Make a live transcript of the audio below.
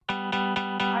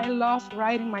love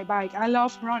riding my bike. I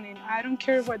love running. I don't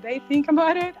care what they think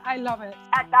about it. I love it.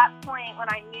 At that point, when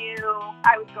I knew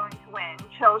I was going to win,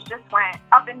 chills just went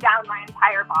up and down my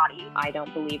entire body. I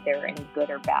don't believe there are any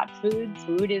good or bad foods.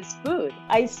 Food is food.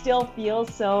 I still feel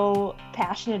so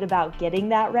passionate about getting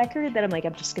that record that I'm like,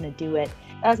 I'm just going to do it.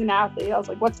 As an athlete, I was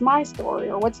like, what's my story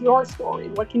or what's your story?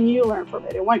 What can you learn from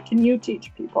it? And what can you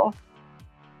teach people?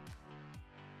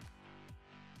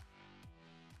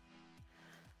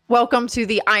 Welcome to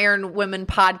the Iron Women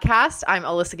podcast. I'm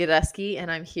Alyssa Godesky,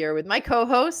 and I'm here with my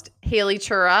co-host, Haley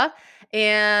Chura.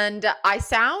 And I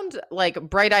sound like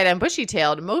bright-eyed and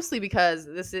bushy-tailed, mostly because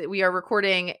we are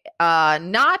recording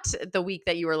not the week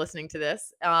that you are listening to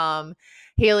this.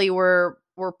 Haley, we're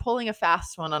pulling a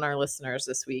fast one on our listeners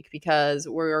this week because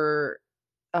we're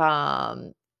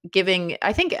giving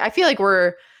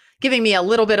me a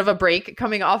little bit of a break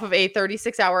coming off of a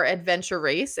 36-hour adventure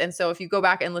race. And so if you go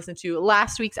back and listen to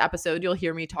last week's episode, you'll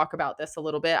hear me talk about this a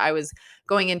little bit. I was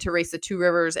going in to race the Two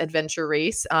Rivers adventure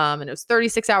race, and it was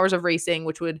 36 hours of racing,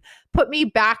 which would put me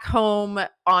back home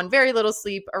on very little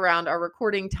sleep around our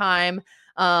recording time.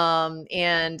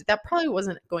 And that probably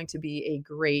wasn't going to be a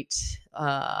great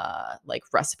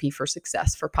recipe for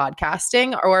success for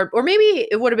podcasting, or maybe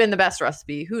it would have been the best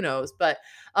recipe, who knows. But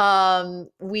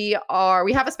we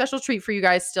have a special treat for you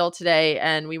guys still today,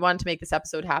 and we wanted to make this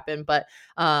episode happen. But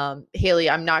Haley,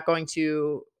 I'm not going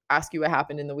to ask you what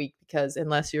happened in the week, because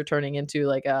unless you're turning into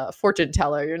like a fortune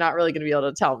teller, you're not really going to be able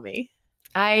to tell me.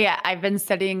 I've been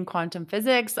studying quantum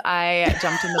physics. I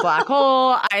jumped in the black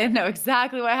hole. I know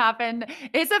exactly what happened.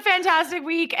 It's a fantastic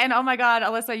week. And oh my God,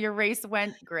 Alyssa, your race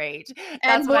went great.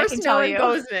 That's what I can tell you.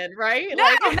 Bozeman, right? No.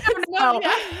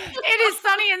 It is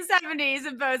sunny and 70s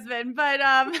in Bozeman. But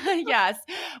yes,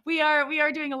 we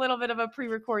are doing a little bit of a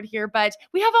pre-record here, but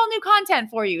we have all new content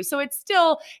for you. So it's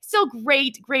still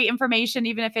great information,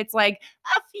 even if it's like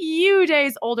a few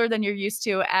days older than you're used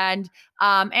to. And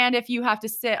if you have to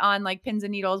sit on like pins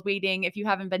and needles waiting, if you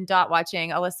haven't been dot watching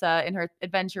Alyssa in her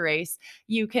adventure race,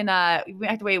 you can, we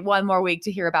have to wait one more week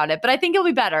to hear about it. But I think it'll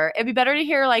be better. It'd be better to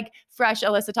hear like fresh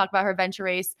Alyssa talk about her adventure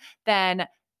race than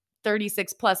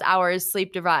 36 plus hours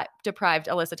sleep deprived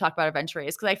Alyssa talk about her adventure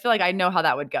race. Cause I feel like I know how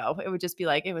that would go. It would just be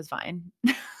like, it was fine.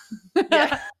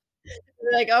 Yeah.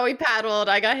 Like, oh, we paddled.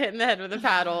 I got hit in the head with a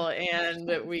paddle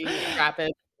and we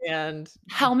rapid. And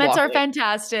helmets are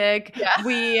fantastic. Yeah.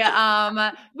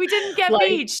 We didn't get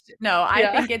beached. No,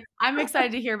 I think I'm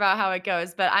excited to hear about how it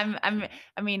goes, but I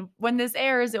mean, when this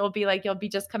airs, it will be like, you'll be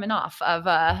just coming off of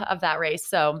that race.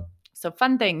 So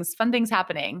fun things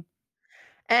happening.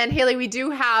 And Haley, we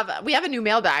have a new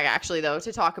mailbag actually though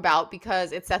to talk about,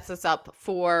 because it sets us up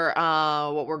for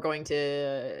what we're going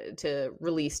to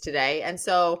release today. And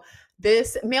so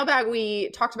this mailbag we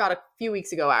talked about a few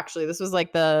weeks ago, actually. This was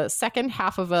like the second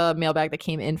half of a mailbag that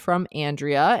came in from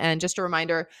Andrea. And just a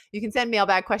reminder, you can send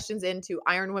mailbag questions into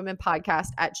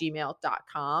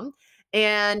ironwomenpodcast@gmail.com.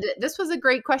 And this was a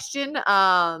great question.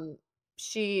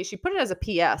 She put it as a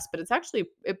PS, but it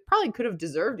probably could have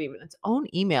deserved even its own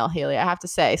email, Haley, I have to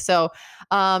say. So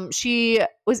she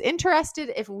was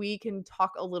interested if we can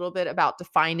talk a little bit about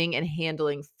defining and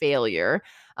handling failure.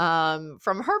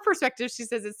 From her perspective, she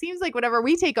says, it seems like whatever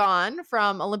we take on,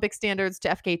 from Olympic standards to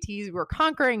FKTs, we're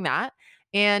conquering that.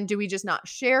 And do we just not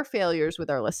share failures with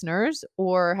our listeners,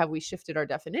 or have we shifted our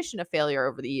definition of failure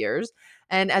over the years?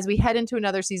 And as we head into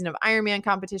another season of Ironman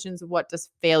competitions, what does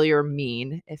failure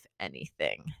mean, if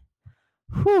anything?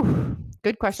 Whew.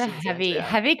 Good question. It's a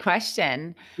heavy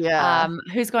question. Yeah.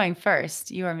 Who's going first,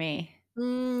 you or me?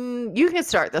 You can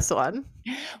start this one.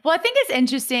 Well, I think it's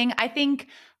interesting. I think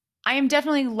I am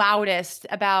definitely loudest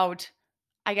about,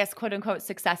 I guess, quote unquote,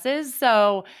 successes.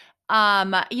 So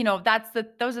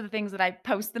those are the things that I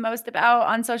post the most about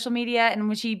on social media. And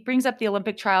when she brings up the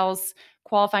Olympic trials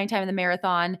qualifying time in the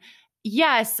marathon,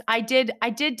 yes, I did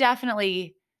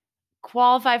definitely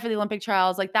qualify for the Olympic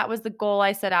trials. Like that was the goal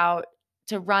I set out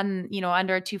to run,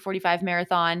 under a 2:45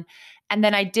 marathon. And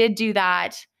then I did do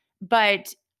that.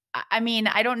 But I mean,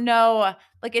 I don't know,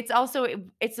 like it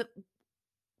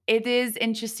is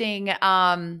interesting.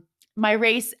 My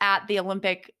race at the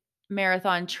Olympic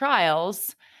marathon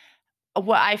trials,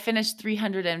 I finished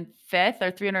 305th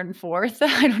or 304th.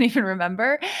 I don't even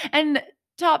remember. And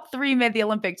top 3 made the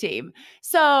Olympic team.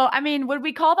 So, I mean, would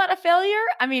we call that a failure?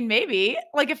 I mean, maybe.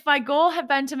 Like if my goal had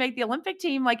been to make the Olympic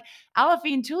team, like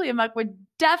Alafine Tuliamuk would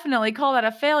definitely call that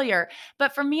a failure.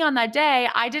 But for me on that day,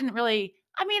 I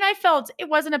felt it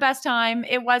wasn't a best time.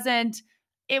 It wasn't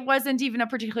even a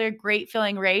particularly great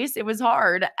feeling race. It was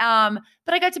hard. But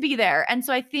I got to be there. And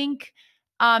so I think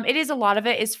It is a lot of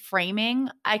it is framing.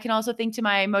 I can also think to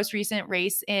my most recent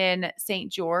race in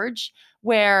St. George,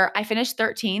 where I finished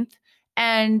 13th,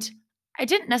 and I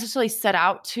didn't necessarily set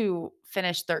out to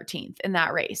finish 13th in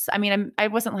that race. I mean, I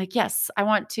wasn't like, yes, I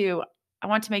want to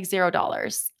make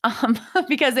 $0,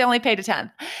 because they only paid a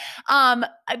 10th.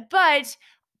 But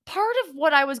part of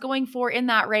what I was going for in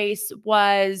that race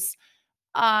was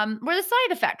were the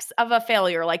side effects of a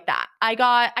failure like that. I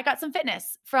got some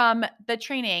fitness from the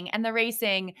training and the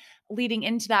racing leading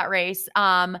into that race,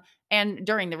 and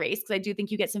during the race, because I do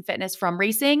think you get some fitness from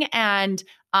racing, and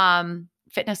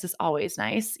fitness is always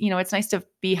nice. You know, it's nice to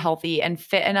be healthy and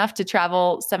fit enough to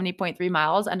travel 70.3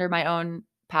 miles under my own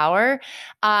power.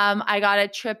 I got a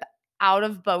trip out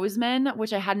of Bozeman,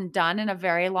 which I hadn't done in a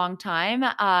very long time.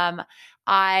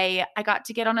 I got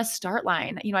to get on a start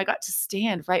line. You know, I got to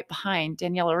stand right behind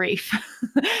Daniela Reef.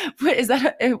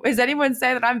 Is anyone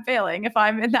say that I'm failing if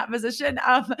I'm in that position?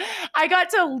 I got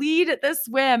to lead the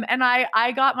swim, and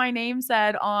I got my name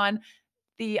said on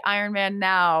the Ironman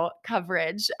Now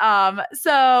coverage.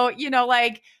 So, you know,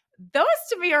 like those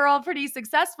to me are all pretty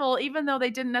successful, even though they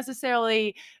didn't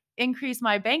necessarily increase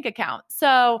my bank account.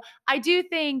 So I do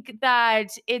think that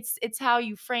it's how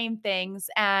you frame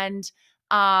things. And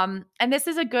this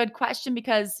is a good question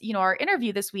because, you know, our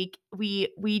interview this week,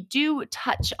 we do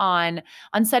touch on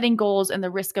setting goals and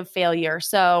the risk of failure.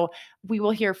 So we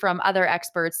will hear from other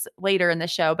experts later in the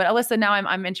show. But Alyssa, now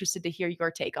I'm interested to hear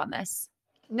your take on this.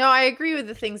 No, I agree with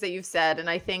the things that you've said. And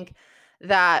I think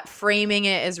that framing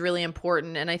it is really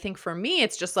important. And I think for me,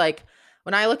 it's just like,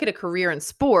 when I look at a career in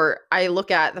sport, I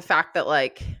look at the fact that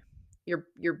like you're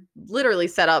literally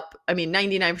set up. I mean,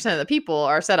 99% of the people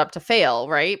are set up to fail,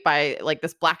 right? By like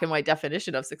this black and white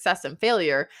definition of success and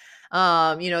failure.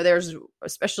 You know, there's,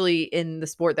 especially in the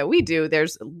sport that we do,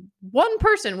 there's one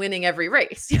person winning every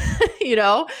race, you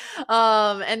know,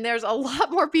 and there's a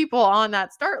lot more people on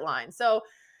that start line. So,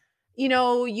 you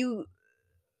know, you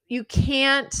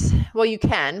can't, well, you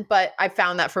can, but I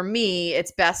found that for me,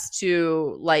 it's best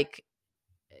to like,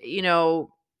 you know,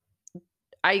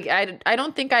 I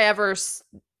don't think I ever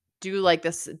do like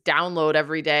this download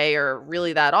every day or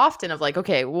really that often of like,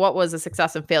 okay, what was a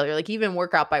success and failure? Like even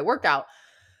workout by workout,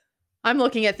 I'm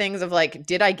looking at things of like,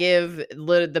 did I give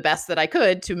the best that I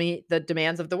could to meet the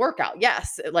demands of the workout?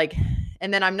 Yes. Like,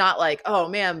 and then I'm not like, oh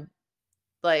man,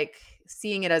 like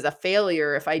seeing it as a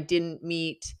failure if I didn't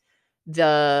meet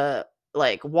the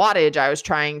like wattage I was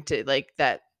trying to like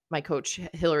that my coach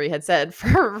Hillary had said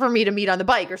for me to meet on the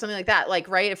bike or something like that. Like,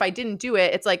 right. If I didn't do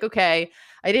it, it's like, okay,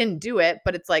 I didn't do it,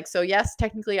 but it's like, so yes,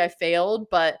 technically I failed,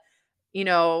 but you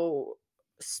know,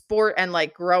 sport and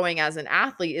like growing as an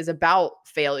athlete is about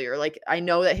failure. Like I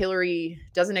know that Hillary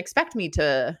doesn't expect me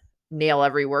to nail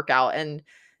every workout. And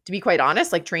to be quite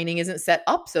honest, like training isn't set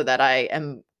up so that I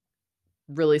am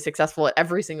really successful at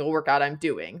every single workout I'm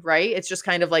doing, right? It's just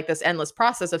kind of like this endless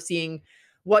process of seeing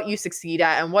what you succeed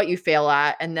at and what you fail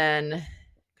at, and then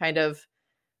kind of,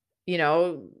 you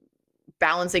know,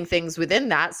 balancing things within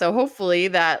that. So hopefully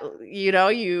that, you know,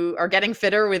 you are getting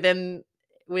fitter within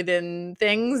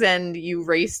things and you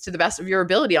race to the best of your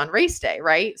ability on race day,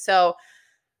 right? So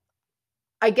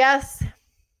I guess,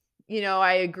 you know,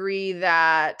 I agree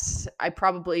that I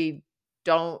probably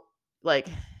don't like,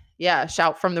 yeah,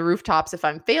 shout from the rooftops if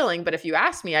I'm failing. But if you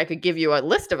ask me, I could give you a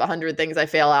list of 100 things I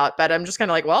fail out, but I'm just kind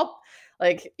of like, well,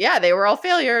 like, yeah, they were all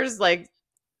failures. Like,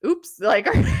 oops, like,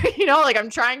 you know, like I'm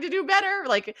trying to do better.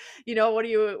 Like, you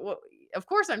know, of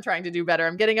course I'm trying to do better.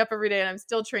 I'm getting up every day and I'm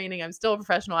still training. I'm still a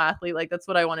professional athlete. Like that's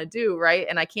what I want to do. Right.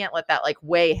 And I can't let that like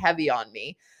weigh heavy on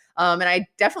me. And I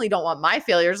definitely don't want my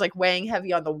failures like weighing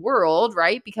heavy on the world.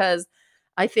 Right. Because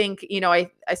I think, you know, I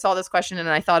saw this question and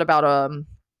I thought about,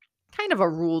 kind of a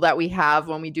rule that we have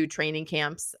when we do training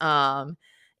camps.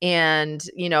 And,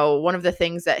 you know, one of the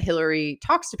things that Hillary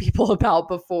talks to people about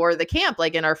before the camp,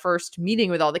 like in our first meeting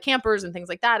with all the campers and things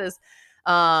like that is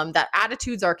that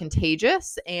attitudes are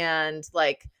contagious. And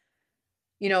like,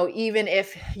 you know, even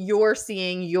if you're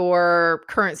seeing your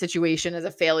current situation as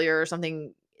a failure or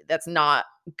something that's not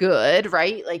good,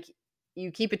 right? Like you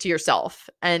keep it to yourself.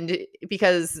 And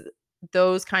because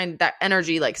that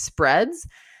energy like spreads.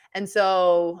 And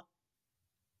so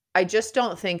I just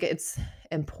don't think it's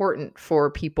important for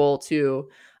people to,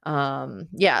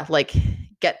 like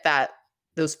get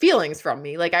those feelings from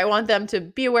me. Like I want them to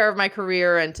be aware of my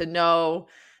career and to know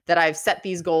that I've set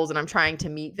these goals and I'm trying to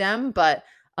meet them. But,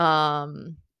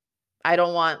 I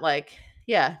don't want like,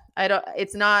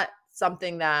 it's not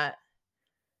something that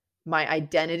my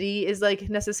identity is like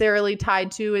necessarily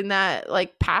tied to in that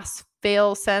like pass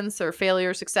fail sense or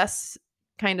failure success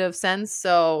kind of sense.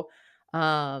 So,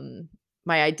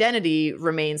 my identity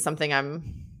remains something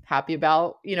I'm happy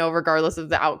about, regardless of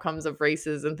the outcomes of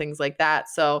races and things like that.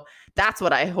 So that's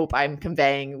what I hope I'm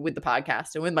conveying with the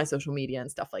podcast and with my social media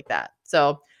and stuff like that.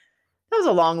 So that was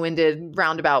a long-winded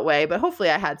roundabout way, but hopefully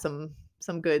I had some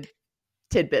good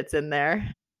tidbits in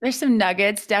there. There's some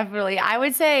nuggets, definitely. I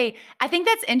would say, I think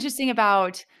that's interesting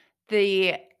about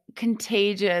the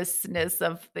contagiousness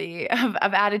of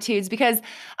of attitudes, because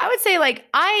I would say like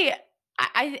I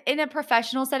in a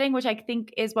professional setting, which I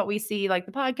think is what we see, like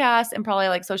the podcast and probably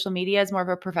like social media is more of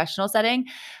a professional setting.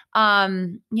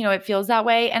 It feels that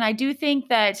way. And I do think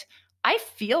that I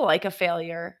feel like a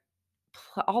failure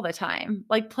all the time,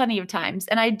 like plenty of times.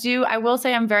 And I will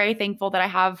say I'm very thankful that I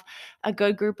have a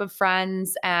good group of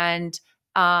friends and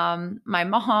my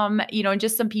mom, and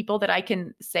just some people that I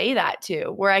can say that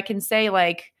to, where I can say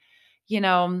like,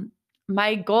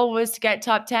 my goal was to get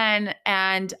top 10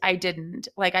 and I didn't.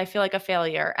 Like, I feel like a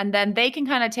failure. And then they can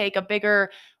kind of take a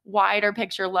bigger, wider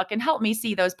picture look and help me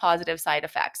see those positive side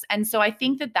effects. And so I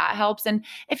think that helps. And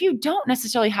if you don't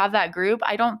necessarily have that group,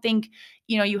 I don't think,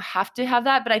 you have to have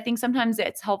that, but I think sometimes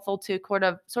it's helpful to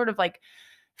sort of like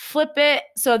flip it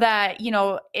so that,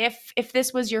 if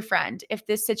this was your friend, if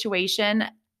this situation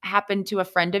happened to a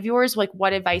friend of yours, like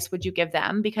what advice would you give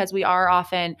them? Because we are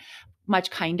often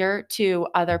much kinder to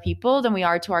other people than we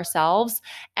are to ourselves.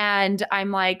 And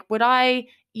I'm like, would I,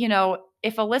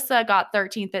 if Alyssa got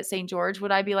 13th at St. George,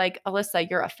 would I be like, Alyssa,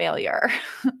 you're a failure?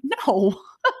 No.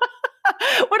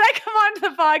 Would I come onto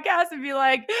the podcast and be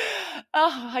like,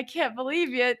 oh, I can't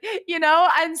believe it,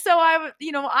 And so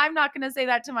I'm not going to say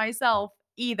that to myself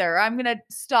either. I'm going to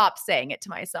stop saying it to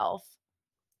myself.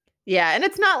 Yeah. And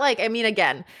it's not like,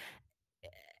 again,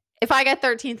 if I got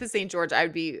 13th at St. George, I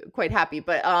would be quite happy.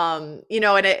 But, and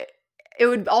it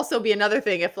would also be another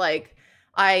thing if like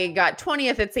I got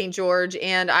 20th at St. George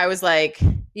and I was like,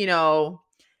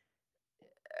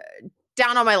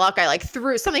 down on my luck, I like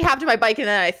something happened to my bike and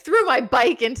then I threw my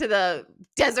bike into the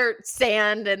desert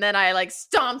sand and then I like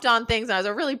stomped on things and I was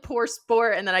a really poor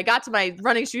sport. And then I got to my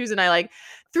running shoes and I like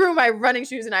threw my running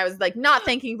shoes and I was like not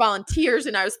thanking volunteers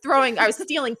and I was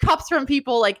stealing cups from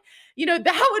people. Like,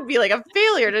 that would be like a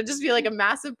failure to just be like a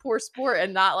massive poor sport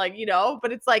and not like,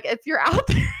 but it's like, if you're out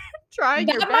there trying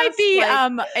your best. That might be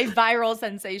a viral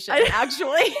sensation,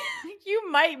 actually.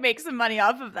 You might make some money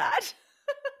off of that.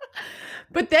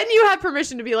 But then you have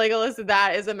permission to be like, Alyssa,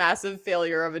 that is a massive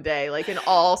failure of a day, like in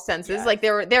all senses. Yes. Like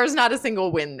there's not a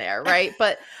single win there, right?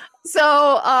 But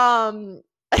so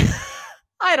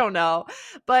I don't know.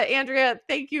 But Andrea,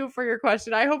 thank you for your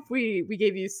question. I hope we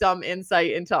gave you some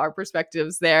insight into our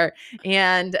perspectives there.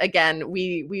 And again,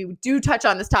 we do touch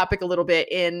on this topic a little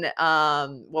bit in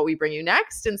what we bring you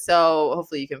next. And so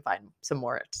hopefully you can find some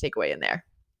more to take away in there.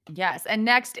 Yes. And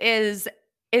next is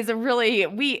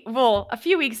a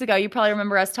few weeks ago, you probably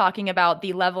remember us talking about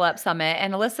the Level Up Summit,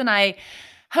 and Alyssa and I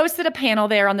hosted a panel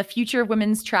there on the future of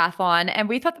women's triathlon. And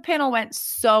we thought the panel went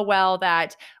so well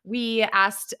that we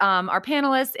asked our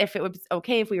panelists if it was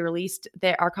okay if we released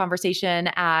our conversation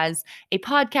as a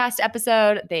podcast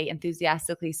episode. They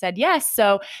enthusiastically said yes.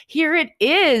 So here it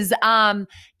is.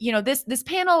 This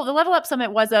panel, the Level Up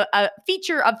Summit, was a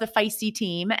feature of the Feisty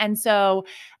team. And so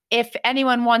if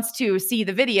anyone wants to see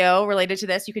the video related to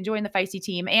this, you can join the Feisty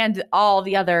team and all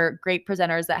the other great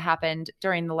presenters that happened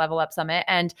during the Level Up Summit.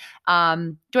 And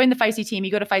join the Feisty team.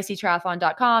 You go to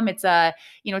feistytriathlon.com. It's a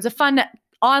fun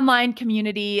online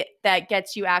community that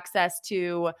gets you access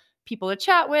to people to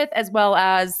chat with, as well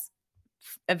as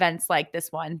events like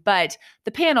this one. But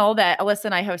the panel that Alyssa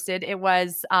and I hosted, it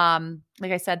was,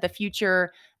 like I said, the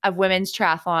future of women's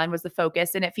triathlon was the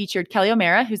focus. And it featured Kelly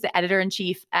O'Mara, who's the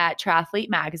editor-in-chief at Triathlete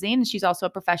magazine. And she's also a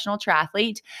professional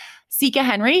triathlete. Sika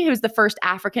Henry, who's the first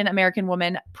African-American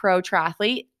woman pro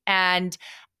triathlete. And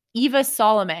Eva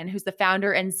Solomon, who's the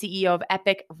founder and CEO of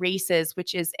Epic Races,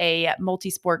 which is a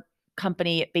multi-sport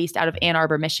company based out of Ann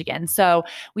Arbor, Michigan. So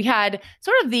we had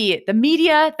sort of the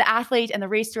media, the athlete, and the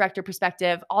race director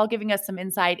perspective, all giving us some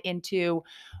insight into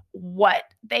what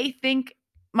they think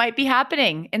might be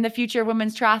happening in the future of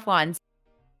women's triathlons.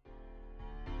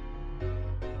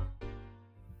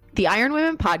 The Iron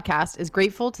Women podcast is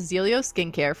grateful to Zealios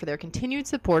Skincare for their continued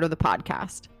support of the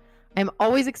podcast. I'm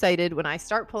always excited when I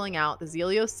start pulling out the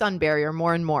Zealios sun barrier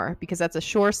more and more, because that's a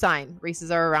sure sign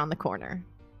races are around the corner.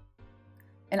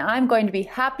 And I'm going to be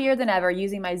happier than ever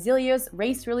using my Zealios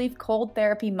Race Relief Cold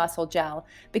Therapy Muscle Gel,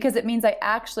 because it means I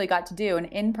actually got to do an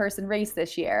in-person race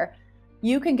this year.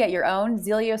 You can get your own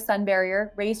Zealios Sun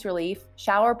Barrier, Race Relief,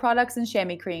 shower products, and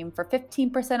chamois cream for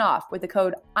 15% off with the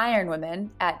code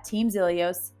IRONWOMEN at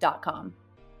teamzealios.com.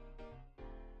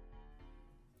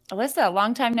 Alyssa,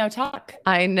 long time no talk.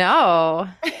 I know.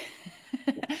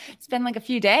 It's been like a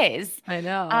few days. I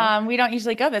know. We don't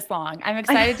usually go this long. I'm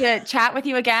excited to chat with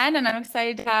you again, and I'm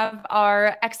excited to have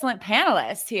our excellent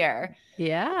panelists here.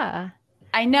 Yeah.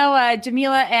 I know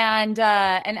Jamila and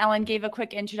Ellen gave a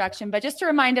quick introduction, but just to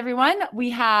remind everyone, we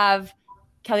have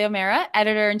Kelly O'Mara,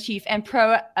 editor-in-chief and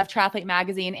pro of Triathlete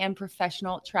Magazine and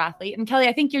professional triathlete. And Kelly,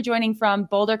 I think you're joining from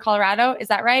Boulder, Colorado. Is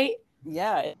that right?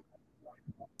 Yeah.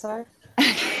 Sorry.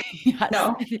 Yes.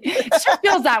 No. It sure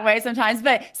feels that way sometimes.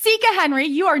 But Sika Henry,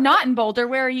 you are not in Boulder.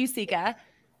 Where are you, Sika?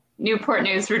 Newport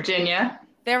News, Virginia.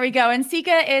 There we go. And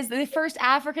Sika is the first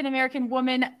African-American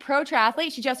woman pro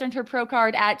triathlete. She just earned her pro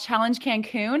card at Challenge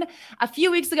Cancun a few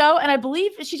weeks ago. And I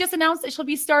believe she just announced that she'll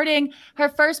be starting her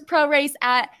first pro race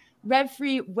at Rev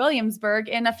Free Williamsburg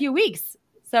in a few weeks.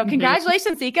 So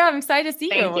congratulations, Sika. I'm excited to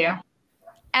see you. Thank you.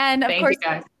 And of Thank course, you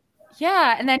guys.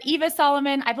 yeah. And then Eva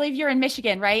Solomon, I believe you're in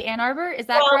Michigan, right? Ann Arbor, is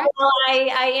that correct? Well,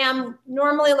 I am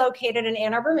normally located in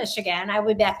Ann Arbor, Michigan. I will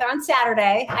be back there on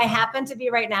Saturday. I happen to be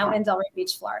right now in Delray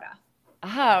Beach, Florida.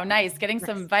 Oh, nice. Getting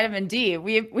some vitamin D.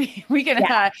 We can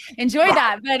enjoy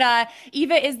that. But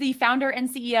Eva is the founder and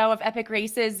CEO of Epic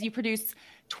Races. You produce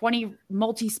 20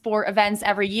 multi-sport events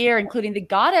every year, including the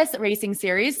Goddess Racing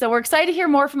Series. So we're excited to hear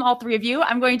more from all three of you.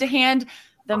 I'm going to hand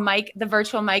the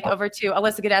virtual mic over to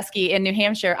Alyssa Godesky in New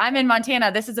Hampshire. I'm in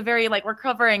Montana. This is we're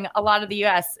covering a lot of the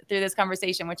US through this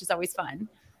conversation, which is always fun.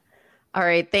 All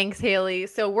right. Thanks, Haley.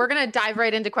 So we're going to dive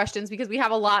right into questions because we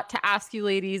have a lot to ask you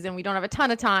ladies and we don't have a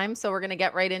ton of time. So we're going to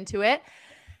get right into it.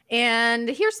 And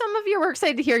here's some of we're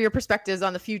excited to hear your perspectives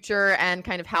on the future and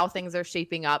kind of how things are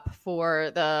shaping up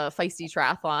for the Feisty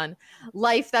Triathlon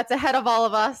life that's ahead of all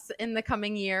of us in the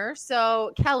coming year.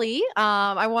 So Kelly,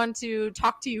 I want to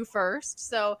talk to you first.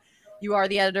 So you are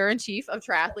the editor-in-chief of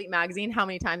Triathlete Magazine. How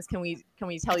many times can we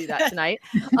tell you that tonight?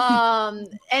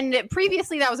 And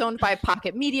previously that was owned by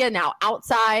Pocket Media, now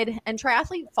Outside. And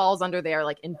Triathlete falls under their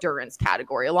endurance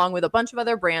category, along with a bunch of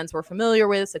other brands we're familiar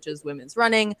with, such as Women's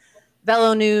Running,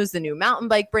 Velo News, the new mountain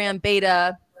bike brand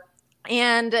Beta.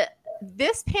 And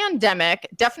this pandemic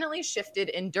definitely shifted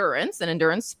endurance and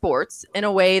endurance sports in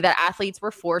a way that athletes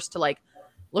were forced to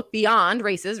look beyond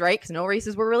races, right? Because no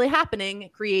races were really happening,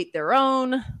 create their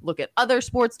own, look at other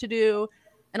sports to do.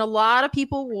 And a lot of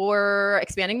people were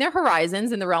expanding their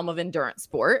horizons in the realm of endurance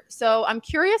sport. So I'm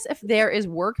curious if there is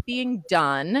work being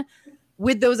done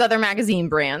with those other magazine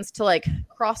brands to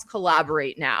cross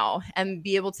collaborate now and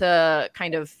be able to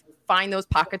kind of find those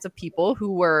pockets of people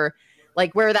who were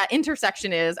where that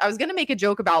intersection is. I was going to make a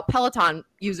joke about Peloton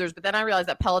users, but then I realized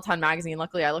that Peloton magazine,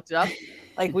 luckily I looked it up.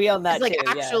 We own that too.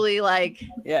 Actually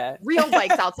real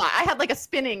bikes outside. I had a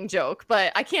spinning joke,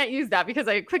 but I can't use that because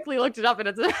I quickly looked it up and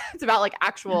it's about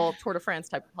actual Tour de France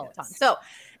type of Peloton. So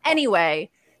anyway,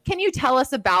 can you tell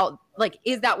us about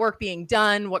is that work being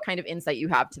done? What kind of insight you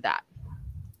have to that?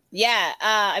 Yeah,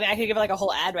 I could give a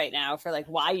whole ad right now for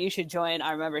why you should join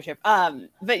our membership.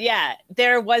 But yeah,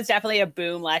 there was definitely a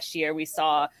boom last year. We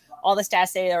saw all the stats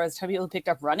say there was a ton of people who picked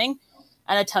up running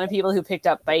and a ton of people who picked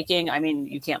up biking. I mean,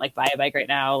 you can't buy a bike right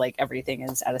now. Everything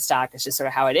is out of stock. It's just sort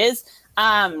of how it is.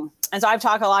 And so I've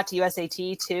talked a lot to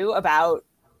USAT too about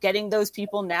getting those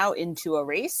people now into a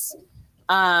race.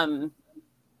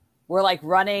 We're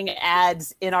running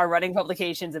ads in our running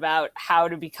publications about how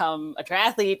to become a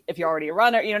triathlete if you're already a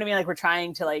runner. You know what I mean? We're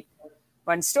trying to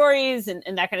run stories and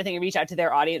that kind of thing and reach out to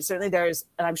their audience. Certainly there's,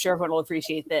 and I'm sure everyone will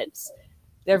appreciate this,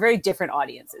 they're very different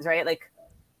audiences, right?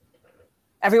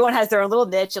 Everyone has their own little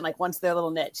niche and wants their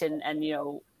little niche. And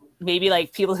maybe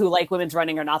people who like women's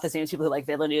running are not the same as people who like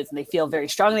Velo News, and they feel very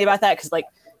strongly about that because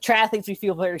triathletes, we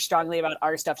feel very strongly about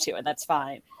our stuff too, and that's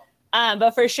fine.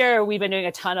 But for sure, we've been doing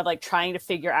a ton of trying to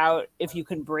figure out if you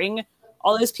can bring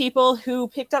all those people who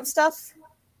picked up stuff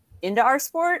into our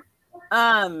sport.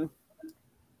 I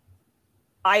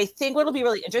think what'll be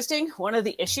really interesting, one of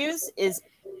the issues is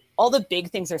all the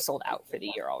big things are sold out for the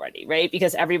year already, right?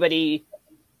 Because everybody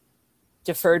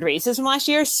deferred races from last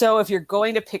year. So if you're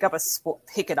going to pick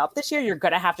it up this year, you're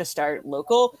going to have to start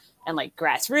local and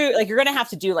grassroots. You're going to have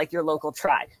to do your local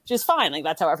try, which is fine.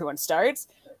 That's how everyone starts.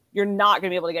 You're not going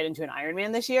to be able to get into an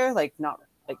Ironman this year. Not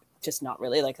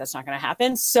really. That's not going to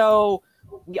happen. So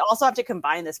we also have to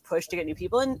combine this push to get new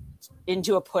people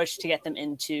into a push to get them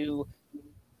into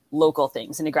local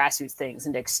things, into grassroots things,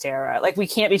 into Xterra. We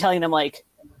can't be telling them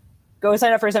go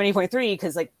sign up for 70.3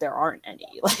 because there aren't any.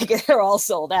 They're all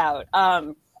sold out.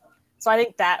 So I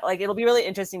think that it'll be really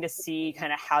interesting to see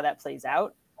kind of how that plays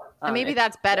out. And maybe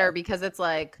that's better because it's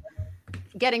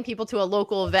getting people to a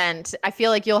local event. I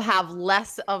feel you'll have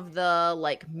less of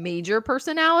the major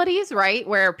personalities, right?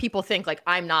 Where people think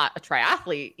I'm not a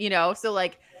triathlete, so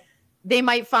they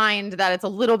might find that it's a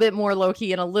little bit more low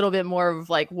key and a little bit more of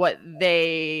like what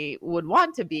they would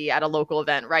want to be at a local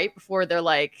event, right? Before they're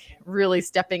like really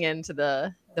stepping into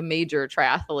the major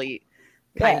triathlete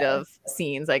kind of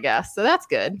scenes, I guess. So that's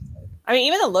good. I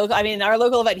mean, even our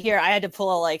local event here, I had to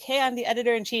pull a like, hey, I'm the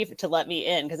editor-in-chief to let me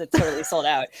in because it's totally sold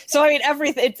out. So I mean,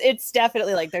 everything, it's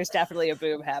definitely like, there's definitely a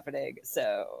boom happening.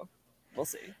 So we'll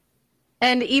see.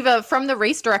 And Eva, from the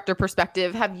race director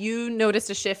perspective, have you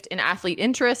noticed a shift in athlete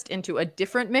interest into a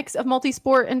different mix of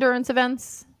multi-sport endurance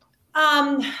events?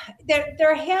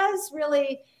 There has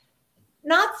really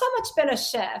not so much been a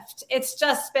shift. It's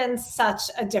just been such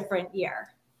a different year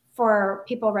for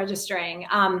people registering.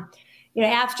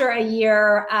 After a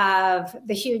year of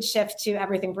the huge shift to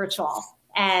everything virtual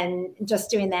and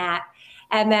just doing that,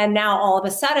 and then now all of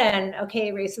a sudden,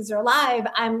 okay, races are live.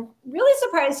 I'm really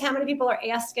surprised how many people are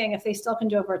asking if they still can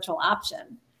do a virtual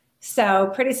option.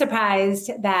 So pretty surprised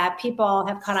that people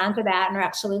have caught on to that and are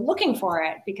actually looking for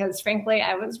it, because frankly,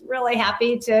 I was really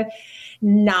happy to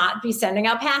not be sending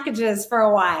out packages for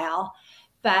a while.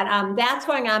 But that's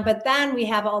going on. But then we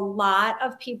have a lot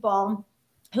of people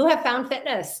who have found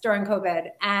fitness during COVID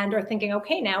and are thinking,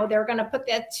 okay, now they're going to put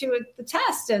that to the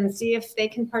test and see if they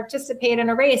can participate in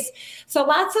a race. So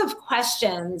lots of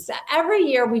questions. Every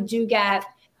year we do get,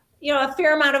 a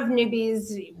fair amount of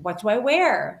newbies. What do I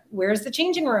wear? Where's the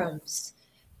changing rooms?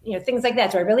 Things like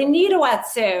that. Do I really need a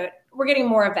wetsuit? We're getting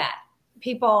more of that.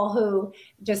 People who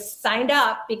just signed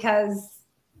up because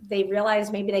they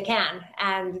realize maybe they can,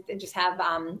 and they just have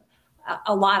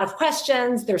a lot of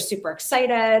questions. They're super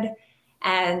excited.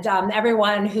 And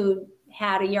everyone who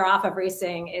had a year off of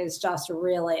racing is just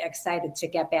really excited to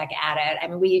get back at it. I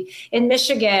mean, in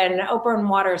Michigan, open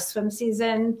water swim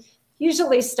season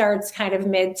usually starts kind of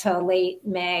mid to late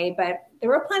May, but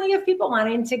there were plenty of people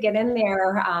wanting to get in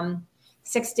there,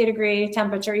 60-degree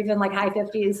temperature, even like high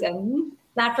 50s, and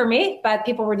not for me, but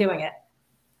people were doing it.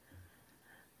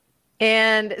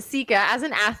 And Sika, as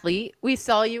an athlete, we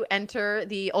saw you enter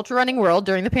the ultra running world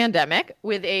during the pandemic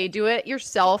with a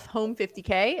do-it-yourself home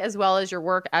 50K, as well as your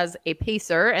work as a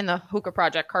pacer and the Hoka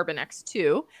Project Carbon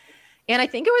X2. And I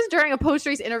think it was during a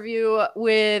post-race interview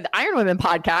with Iron Women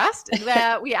podcast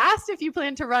that we asked if you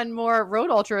plan to run more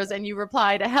road ultras, and you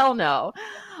replied, hell no.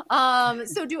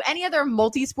 So do any other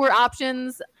multi-sport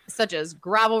options, such as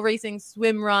gravel racing,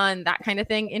 swim run, that kind of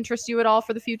thing, interest you at all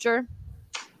for the future?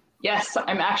 Yes,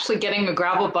 I'm actually getting a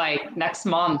gravel bike next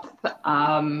month,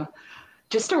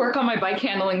 just to work on my bike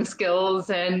handling skills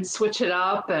and switch it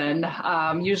up. And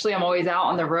usually I'm always out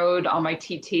on the road on my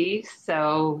TT.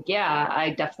 So yeah, I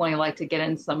definitely like to get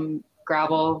in some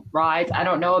gravel rides. I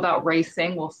don't know about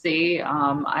racing. We'll see.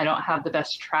 I don't have the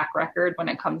best track record when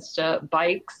it comes to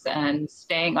bikes and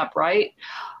staying upright.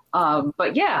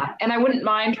 But yeah, and I wouldn't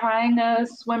mind trying a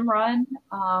swim run.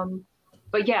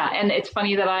 But yeah, and it's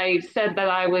funny that I said that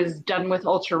I was done with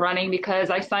ultra running because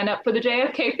I signed up for the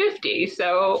JFK 50.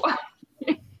 So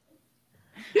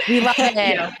we love it.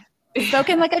 Yeah.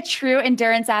 Spoken like a true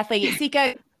endurance athlete.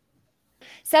 Sika,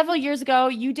 several years ago,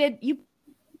 you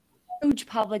huge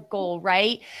public goal,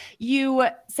 right? You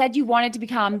said you wanted to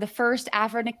become the first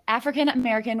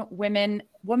African-American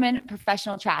woman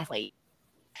professional triathlete.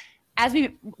 As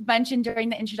we mentioned during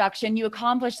the introduction, you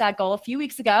accomplished that goal a few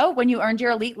weeks ago when you earned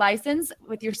your elite license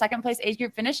with your second place age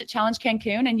group finish at Challenge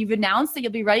Cancun, and you've announced that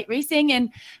you'll be racing in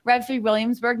Rev 3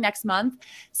 Williamsburg next month.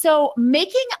 So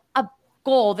making a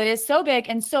goal that is so big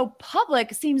and so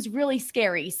public seems really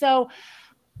scary. So,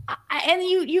 and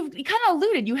you kind of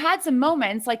alluded, you had some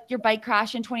moments like your bike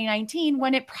crash in 2019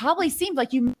 when it probably seemed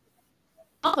like you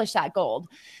accomplished that goal.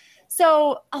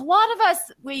 So a lot of us,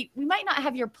 we might not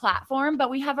have your platform, but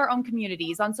we have our own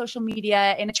communities on social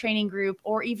media, in a training group,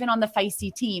 or even on the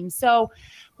Feisty team. So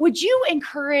would you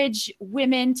encourage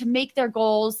women to make their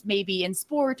goals, maybe in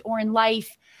sport or in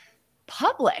life,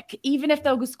 public, even if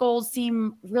those goals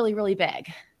seem really, really big?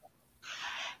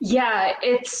 Yeah,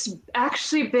 it's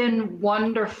actually been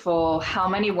wonderful how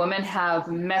many women have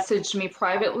messaged me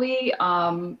privately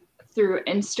through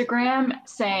Instagram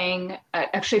saying,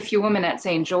 actually a few women at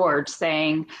St. George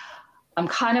saying, I'm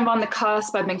kind of on the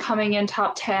cusp. I've been coming in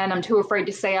top 10. I'm too afraid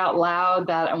to say out loud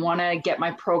that I want to get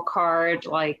my pro card.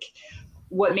 Like,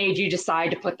 what made you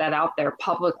decide to put that out there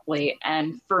publicly?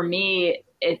 And for me,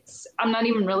 I'm not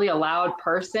even really a loud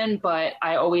person, but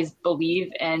I always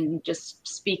believe in just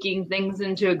speaking things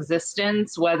into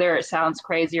existence, whether it sounds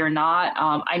crazy or not.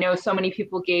 I know so many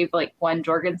people gave like Gwen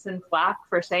Jorgensen flack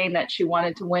for saying that she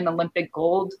wanted to win Olympic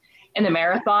gold in the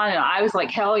marathon. And I was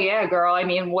like, hell yeah, girl. I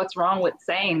mean, what's wrong with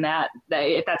saying that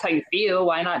if that's how you feel,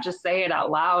 why not just say it out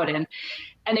loud? And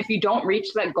if you don't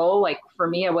reach that goal, like for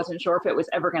me, I wasn't sure if it was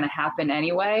ever going to happen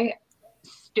anyway.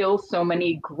 still so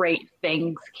many great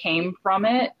things came from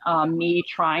it. Me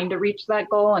trying to reach that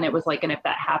goal. And it was like, and if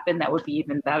that happened, that would be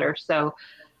even better. So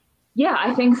yeah,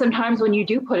 I think sometimes when you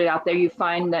do put it out there, you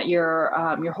find that you're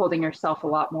holding yourself a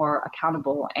lot more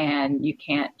accountable, and you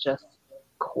can't just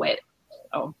quit.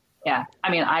 So yeah, I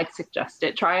mean, I'd suggest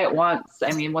it. Try it once.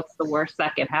 I mean, what's the worst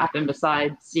that can happen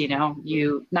besides,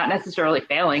 you not necessarily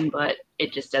failing, but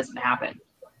it just doesn't happen.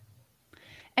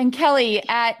 And Kelly,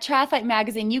 at Triathlete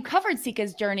Magazine, you covered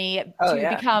Sika's journey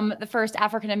to become the first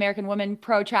African-American woman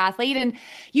pro triathlete. And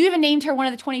you even named her one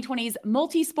of the 2020's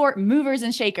multi-sport movers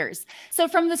and shakers. So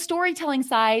from the storytelling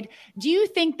side, do you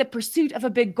think the pursuit of a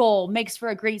big goal makes for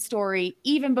a great story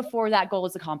even before that goal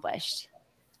is accomplished?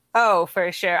 Oh,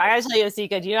 for sure. I gotta tell you,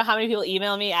 Sika, do you know how many people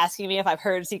email me asking me if I've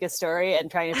heard Sika's story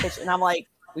and trying to pitch it? And I'm like,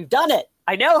 we've done it.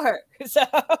 I know her. So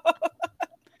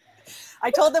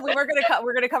I told them we're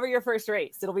gonna cover your first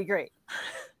race. It'll be great.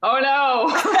 Oh no.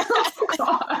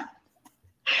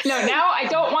 No, now I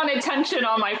don't want attention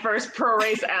on my first pro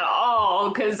race at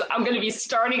all, because I'm going to be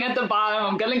starting at the bottom.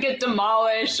 I'm going to get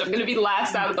demolished. I'm going to be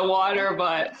last out of the water,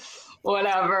 but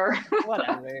whatever.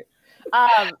 Whatever.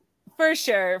 For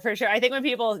sure. I think when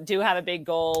people do have a big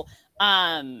goal,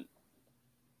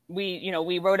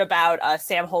 we wrote about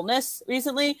Sam Holness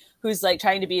recently, who's like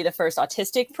trying to be the first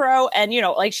autistic pro. And,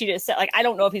 like she just said, like, I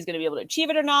don't know if he's going to be able to achieve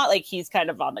it or not. Like, he's kind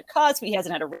of on the cusp. He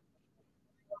hasn't had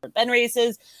been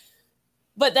races,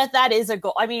 but that is a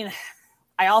goal. I mean,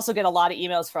 I also get a lot of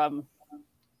emails from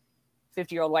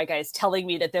 50-year-old white guys telling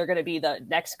me that they're going to be the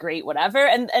next great whatever.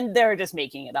 And they're just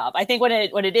making it up. I think when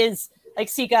it is like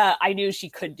Sika, I knew she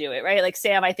could do it, right? Like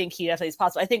Sam, I think he definitely is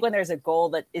possible. I think when there's a goal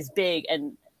that is big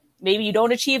and maybe you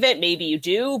don't achieve it, maybe you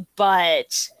do,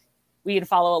 but we can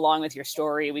follow along with your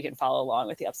story. We can follow along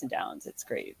with the ups and downs. It's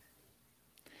great.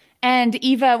 And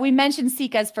Eva, we mentioned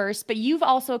Sika's first, but you've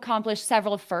also accomplished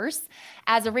several firsts.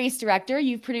 As a race director,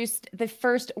 you've produced the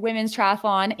first women's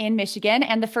triathlon in Michigan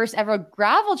and the first ever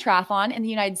gravel triathlon in the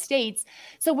United States.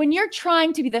 So when you're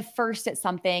trying to be the first at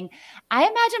something, I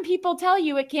imagine people tell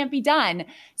you it can't be done.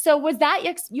 So was that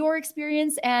your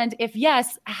experience? And if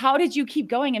yes, how did you keep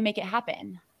going and make it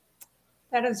happen?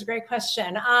 That is a great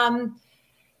question.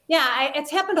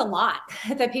 It's happened a lot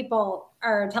that people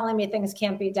are telling me things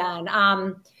can't be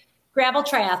done. Gravel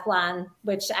triathlon,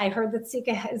 which I heard that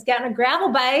Sika has gotten a gravel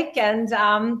bike,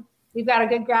 and we've got a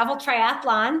good gravel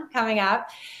triathlon coming up.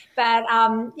 But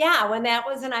when that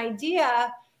was an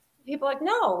idea, people were like,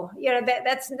 no,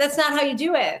 that's not how you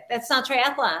do it. That's not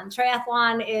triathlon.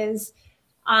 Triathlon is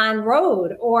on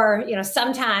road or,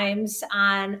 sometimes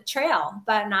on trail,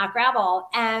 but not gravel.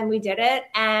 And we did it.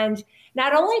 And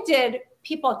not only did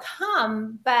people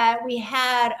come, but we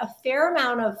had a fair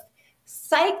amount of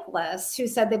cyclists who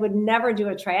said they would never do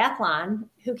a triathlon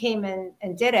who came in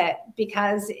and did it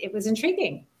because it was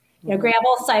intriguing.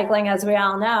 Gravel cycling, as we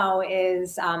all know,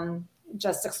 is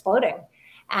just exploding.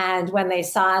 And when they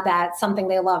saw that something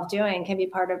they love doing can be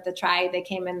part of the tri, they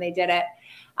came in, they did it.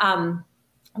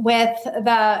 With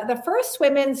the first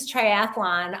women's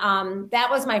triathlon, that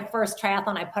was my first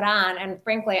triathlon I put on. And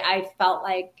frankly, I felt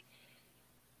like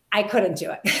I couldn't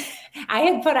do it. I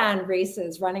had put on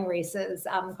running races,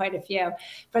 quite a few,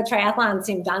 but triathlon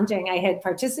seemed daunting. I had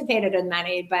participated in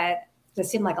many, but this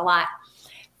seemed like a lot.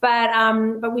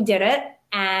 But we did it,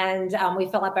 and we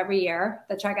fill up every year,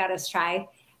 the Tri-Goddess Tri.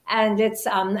 And it's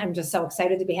I'm just so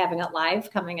excited to be having it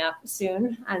live coming up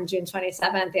soon on June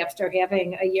 27th after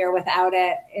having a year without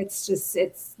it.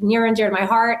 It's near and dear to my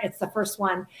heart. It's the first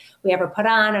one we ever put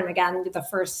on. And again, the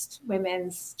first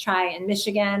women's tri in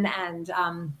Michigan. And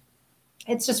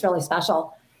it's just really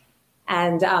special.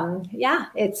 And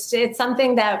it's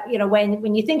something that,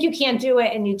 when you think you can't do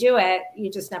it and you do it, you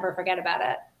just never forget about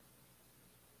it.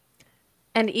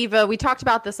 And Eva, we talked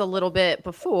about this a little bit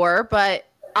before, but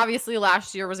obviously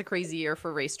last year was a crazy year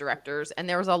for race directors, and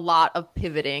there was a lot of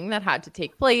pivoting that had to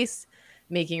take place,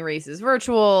 making races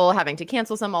virtual, having to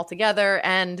cancel some altogether.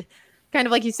 And kind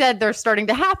of like you said, they're starting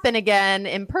to happen again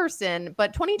in person,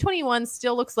 but 2021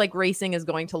 still looks like racing is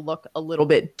going to look a little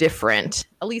bit different,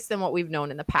 at least than what we've known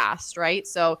in the past, right?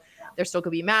 So there still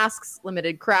could be masks,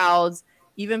 limited crowds,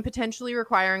 even potentially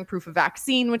requiring proof of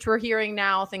vaccine, which we're hearing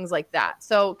now, things like that.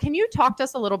 So can you talk to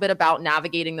us a little bit about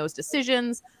navigating those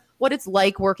decisions, what it's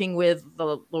like working with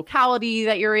the locality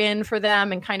that you're in for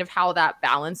them, and kind of how that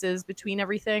balances between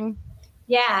everything?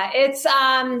 Yeah, it's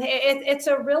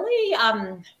a really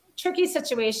tricky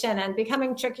situation, and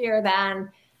becoming trickier than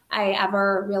I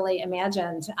ever really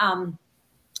imagined.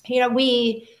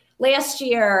 We last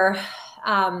year,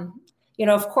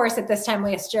 of course, at this time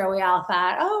last year, we all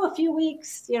thought, a few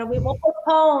weeks, we will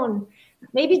postpone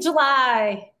maybe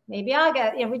July, maybe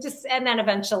August. We just, and then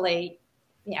eventually,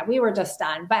 we were just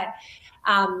done. But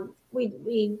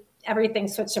we everything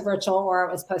switched to virtual or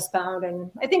it was postponed. And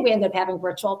I think we ended up having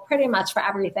virtual pretty much for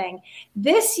everything.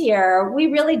 This year, we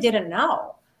really didn't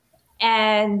know.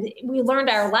 And we learned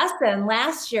our lesson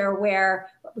last year where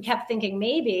we kept thinking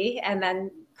maybe, and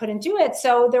then couldn't do it.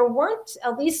 So there weren't,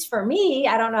 at least for me,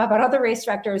 I don't know about other race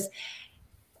directors,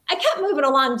 I kept moving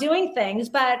along doing things,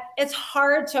 but it's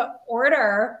hard to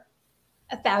order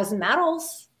 1,000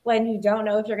 medals when you don't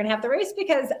know if you're going to have the race,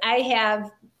 because I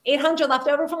have 800 left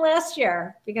over from last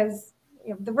year because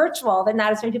the virtual, that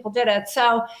not as many people did it.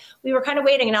 So we were kind of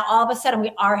waiting. And now all of a sudden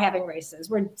we are having races.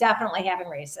 We're definitely having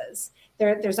races.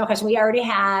 There's no question. We already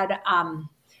had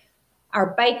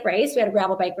our bike race. We had a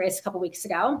gravel bike race a couple weeks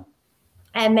ago.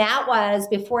 And that was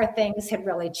before things had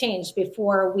really changed,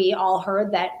 before we all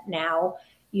heard that now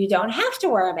you don't have to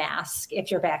wear a mask if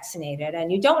you're vaccinated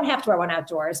and you don't have to wear one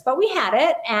outdoors. But we had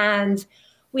it, and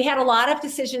we had a lot of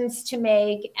decisions to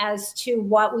make as to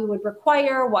what we would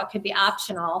require, what could be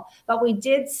optional. But we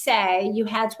did say you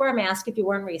had to wear a mask if you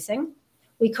weren't racing.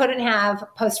 We couldn't have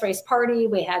post-race party.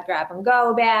 We had grab and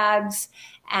go bags,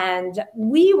 and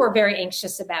we were very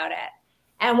anxious about it.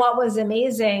 And what was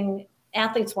amazing,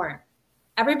 athletes weren't.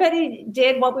 Everybody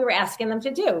did what we were asking them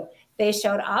to do. They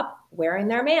showed up wearing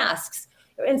their masks.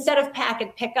 Instead of pack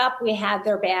and pick up, we had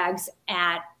their bags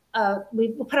at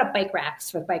we put up bike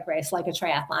racks for the bike race, like a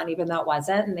triathlon, even though it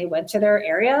wasn't. And they went to their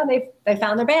area, they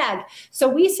found their bag. So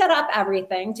we set up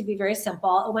everything to be very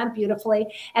simple. It went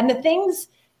beautifully. And the things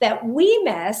that we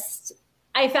missed,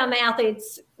 I found the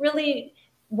athletes really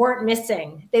weren't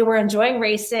missing. They were enjoying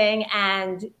racing,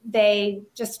 and they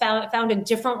just found a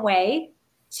different way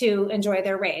to enjoy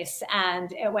their race.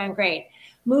 And it went great.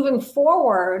 Moving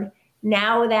forward,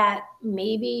 now that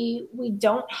maybe we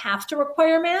don't have to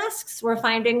require masks, we're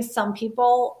finding some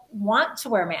people want to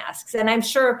wear masks. And I'm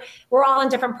sure we're all in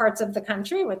different parts of the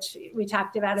country, which we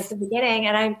talked about at the beginning.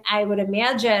 And I would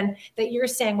imagine that you're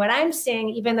saying what I'm seeing,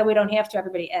 even though we don't have to,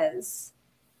 everybody is.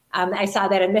 I saw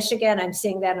that in Michigan. I'm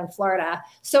seeing that in Florida.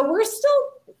 So we're still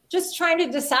just trying to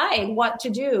decide what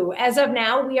to do. As of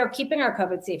now, we are keeping our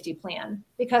COVID safety plan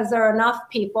because there are enough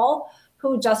people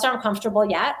who just aren't comfortable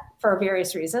yet for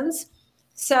various reasons.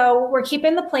 So we're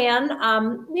keeping the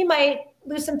plan. We might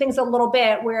loosen things a little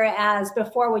bit, whereas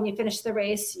before, when you finish the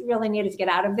race, you really needed to get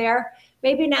out of there.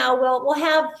 Maybe now we'll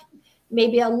have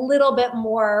maybe a little bit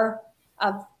more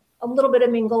of a little bit of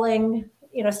mingling,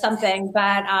 something,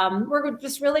 but we're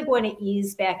just really going to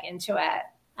ease back into it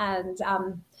and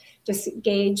just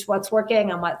gauge what's working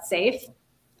and what's safe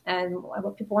and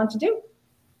what people want to do.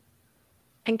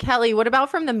 And Kelly, what about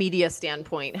from the media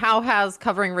standpoint? How has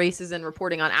covering races and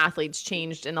reporting on athletes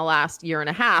changed in the last year and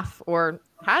a half, or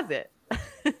has it?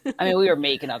 I mean, we were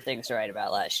making up things to write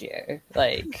about last year.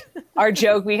 Like, our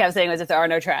joke we kept saying was, if there are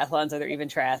no triathlons, are there even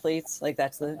triathletes? Like,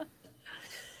 that's the...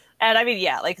 And I mean,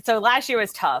 yeah, so last year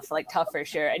was tough for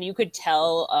sure. And you could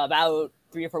tell about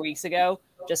 3 or 4 weeks ago,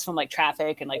 just from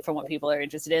traffic and from what people are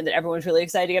interested in, that everyone's really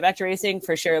excited to get back to racing.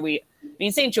 For sure,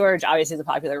 St. George obviously is a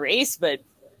popular race, but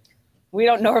we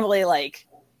don't normally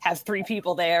have 3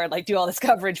 people there and do all this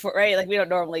coverage for, right? We don't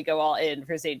normally go all in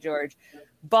for St. George,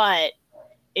 but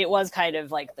it was kind of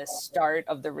the start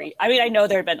of the race. I mean, I know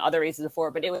there had been other races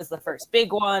before, but it was the first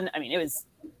big one. I mean, it was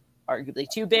arguably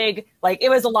too big. It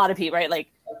was a lot of people, right?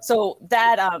 So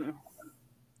that,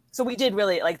 so we did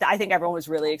really I think everyone was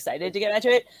really excited to get into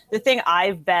it. The thing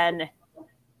I've been,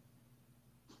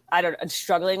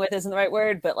 struggling with isn't the right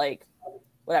word, but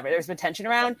whatever, there's been tension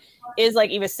around, is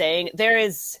Eva saying, there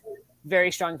is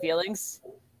very strong feelings.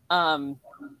 I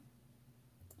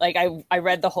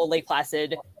read the whole Lake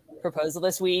Placid proposal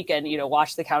this week and,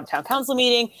 watched the town council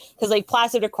meeting, because Lake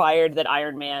Placid required that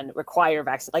Ironman require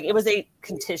vaccine. It was a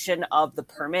condition of the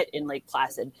permit in Lake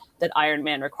Placid that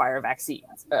Ironman require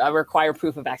vaccines, require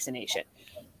proof of vaccination.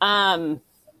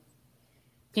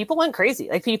 People went crazy.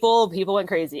 People went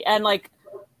crazy. And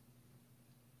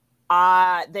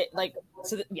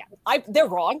they're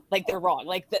wrong. They're wrong.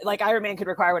 Ironman could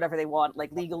require whatever they want,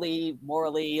 legally,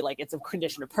 morally, it's a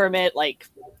condition of permit.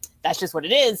 That's just what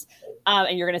it is.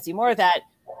 And you're going to see more of that.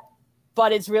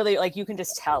 But it's really you can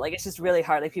just tell, it's just really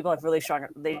hard. People have really strong,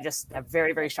 they just have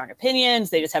very, very strong opinions.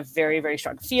 They just have very, very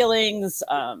strong feelings.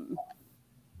 And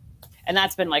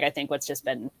that's been I think what's just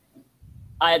been,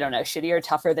 I don't know, shittier,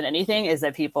 tougher than anything is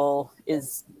that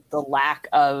is the lack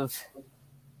of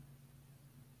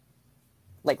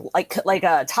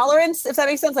tolerance, if that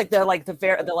makes sense.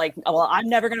 Well, I'm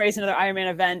never going to race another Ironman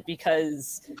event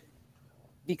because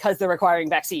they're requiring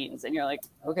vaccines, and you're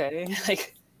okay.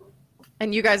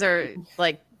 And you guys are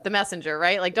the messenger,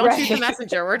 right? Like, don't shoot the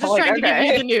messenger. We're just trying to give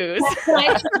you the news. Can I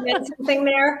chime in something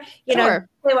there? You know,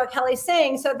 what Kelly's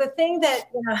saying. So the thing that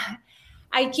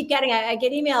I keep getting, I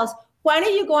get emails. When are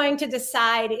you going to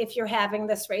decide if you're having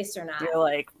this race or not? You're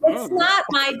like, it's not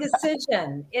my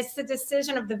decision. It's the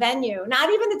decision of the venue, not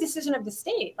even the decision of the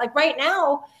state. Like right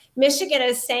now, Michigan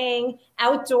is saying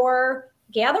outdoor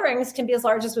gatherings can be as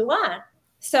large as we want.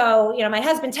 So, my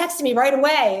husband texted me right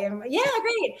away. Yeah,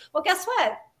 great. Well, guess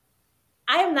what?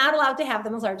 I am not allowed to have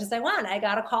them as large as I want. I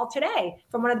got a call today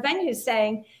from one of the venues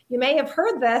saying, you may have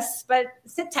heard this, but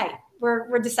sit tight.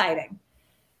 We're deciding.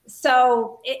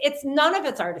 So it's none of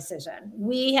it's our decision.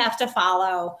 We have to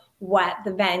follow what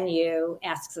the venue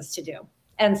asks us to do.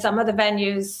 And some of the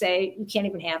venues say you can't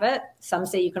even have it. Some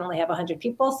say you can only have 100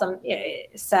 people.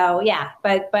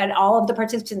 But all of the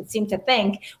participants seem to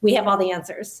think we have all the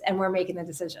answers and we're making the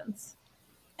decisions.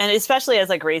 And especially as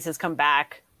like races come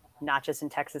back, not just in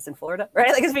Texas and Florida,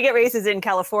 right? Like as we get races in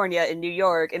California, in New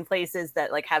York, in places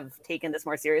that like have taken this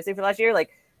more seriously for last year,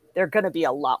 like they're going to be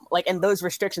a lot like, and those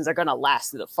restrictions are going to last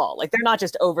through the fall. Like they're not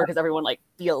just over because everyone like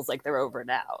feels like they're over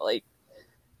now. Like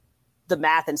the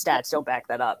math and stats don't back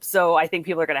that up. So I think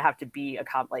people are going to have to be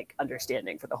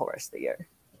understanding for the whole rest of the year.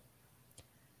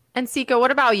 And Sika,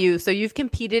 what about you? So you've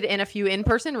competed in a few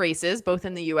in-person races, both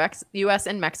in the US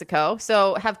and Mexico.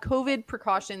 So have COVID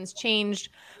precautions changed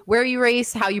where you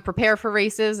race, how you prepare for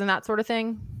races and that sort of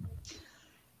thing?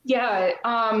 Yeah,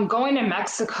 going to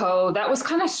Mexico, that was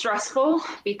kind of stressful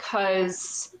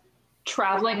because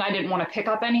traveling, I didn't want to pick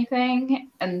up anything.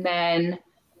 And then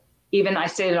even I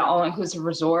stayed at an all-inclusive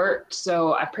resort,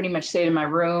 so I pretty much stayed in my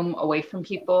room away from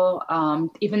people.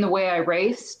 Even the way I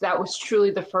raced, that was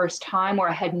truly the first time where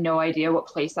I had no idea what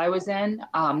place I was in.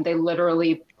 They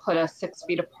literally put us 6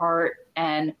 feet apart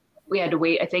and we had to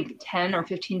wait, I think, 10 or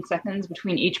 15 seconds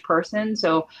between each person.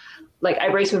 So like I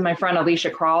raced with my friend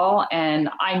Alicia Krall, and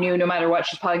I knew no matter what,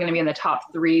 she's probably going to be in the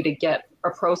top 3 to get a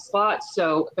pro slot.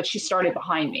 But she started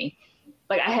behind me.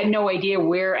 Like I had no idea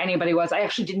where anybody was. I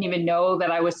actually didn't even know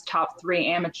that I was top 3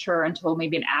 amateur until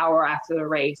maybe an hour after the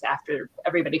race, after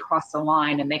everybody crossed the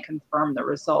line and they confirmed the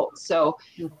results. So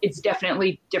it's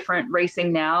definitely different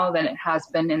racing now than it has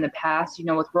been in the past.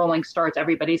 With rolling starts,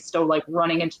 everybody's still like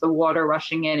running into the water,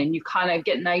 rushing in, and you kind of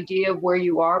get an idea of where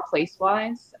you are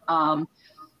place-wise.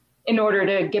 In order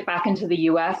to get back into the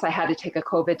US, I had to take a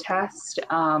COVID test.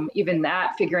 Even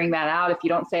that, figuring that out, if you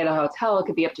don't stay at a hotel, it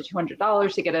could be up to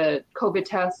 $200 to get a COVID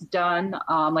test done,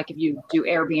 like if you do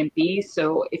Airbnb.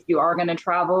 So if you are going to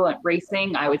travel at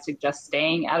racing, I would suggest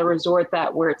staying at a resort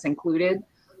where it's included.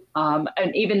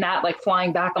 And even that, like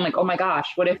flying back, I'm like, oh my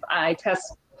gosh, what if I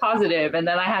test positive and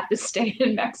then I have to stay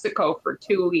in Mexico for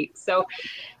 2 weeks? So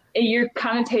you're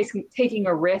kind of taking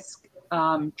a risk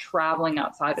traveling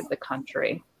outside of the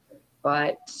country.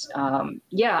 But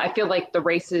I feel like the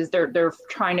races, they're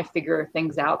trying to figure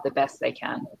things out the best they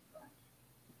can.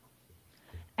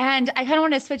 And I kind of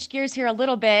want to switch gears here a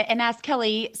little bit and ask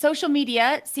Kelly, social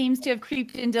media seems to have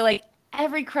creeped into like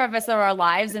every crevice of our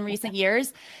lives in recent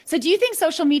years. So do you think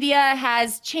social media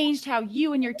has changed how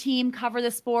you and your team cover the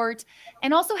sport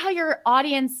and also how your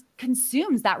audience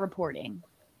consumes that reporting?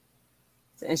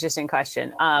 It's an interesting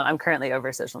question. I'm currently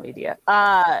over social media.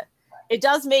 It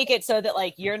does make it so that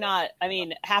like you're not,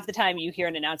 half the time you hear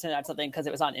an announcement about something because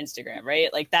it was on Instagram,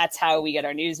 right? Like that's how we get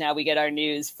our news now. We get our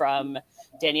news from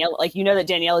Danielle. Like, that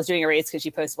Danielle is doing a race because she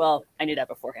posts, well, I knew that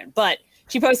beforehand, but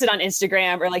she posted on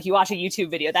Instagram, or like you watch a YouTube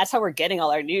video. That's how we're getting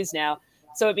all our news now.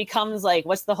 So it becomes like,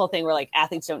 what's the whole thing where like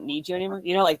athletes don't need you anymore?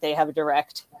 Like they have a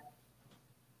direct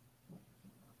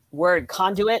word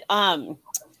conduit. So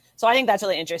I think that's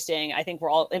really interesting. I think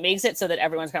it makes it so that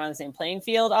everyone's kind of on the same playing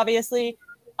field, obviously.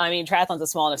 Triathlon's a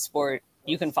small enough sport.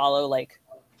 You can follow like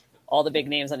all the big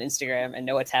names on Instagram and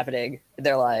know what's happening in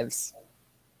their lives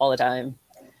all the time.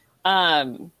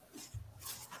 But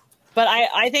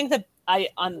I think that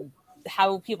on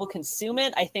how people consume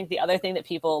it, I think the other thing that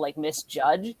people like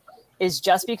misjudge is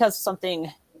just because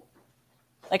something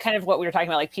like kind of what we were talking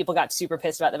about, like people got super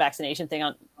pissed about the vaccination thing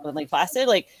on Lake Placid.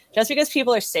 Like just because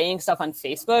people are saying stuff on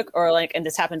Facebook or like, and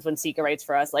this happens when Sika writes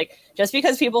for us, like just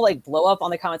because people like blow up on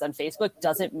the comments on Facebook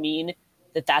doesn't mean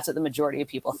that that's what the majority of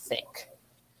people think.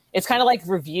 It's kind of like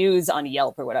reviews on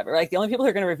Yelp or whatever. Like the only people who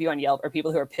are going to review on Yelp are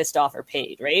people who are pissed off or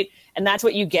paid, right? And that's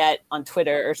what you get on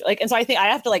Twitter. Or like, and so I think I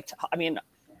have to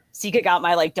Sika got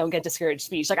my like don't get discouraged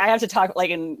speech. Like I have to talk like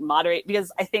and moderate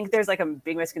because I think there's like a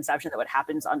big misconception that what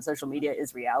happens on social media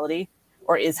is reality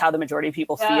or is how the majority of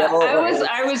people feel.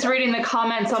 I was reading the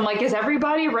comments. I'm like, is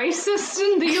everybody racist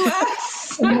in the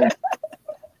US?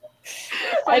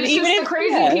 But it's just the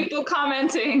crazy people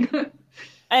commenting.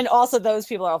 And also those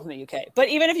people are all from the UK. But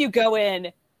even if you go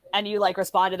in and you like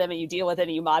respond to them and you deal with it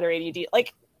and you moderate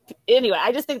and anyway,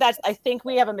 I just think I think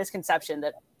we have a misconception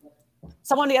that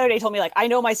someone the other day told me, like, I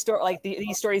know my story, like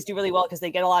these stories do really well because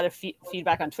they get a lot of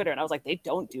feedback on Twitter. And I was like, they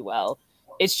don't do well.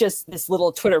 It's just this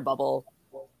little Twitter bubble.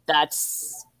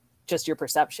 That's just your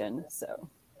perception. So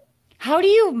how do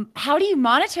you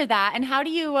monitor that? And how do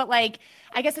you, like,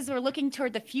 I guess as we're looking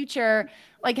toward the future,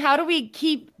 like, how do we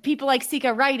keep people like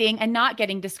Sika writing and not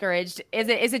getting discouraged?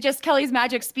 Is it just Kelly's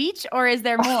magic speech, or is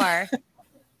there more?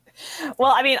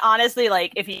 Well, I mean, honestly,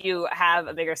 like, if you have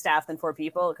a bigger staff than 4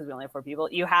 people, because we only have 4 people,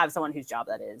 you have someone whose job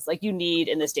that is. Like, you need,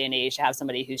 in this day and age, to have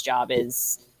somebody whose job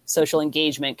is social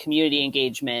engagement, community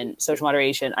engagement, social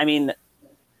moderation. I mean,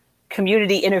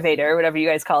 community innovator, whatever you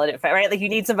guys call it, right? Like, you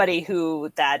need somebody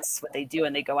who that's what they do,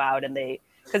 and they go out and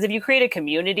because if you create a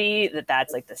community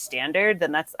that's like the standard,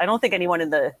 then I don't think anyone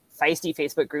in the Feisty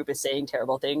Facebook group is saying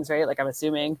terrible things, right? Like, I'm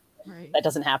assuming that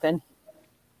doesn't happen.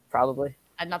 Probably.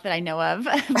 Not that I know of,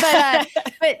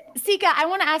 but Sika, I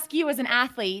want to ask you as an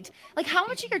athlete, like, how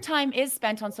much of your time is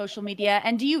spent on social media,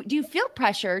 and do you feel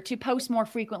pressure to post more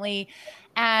frequently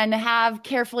and have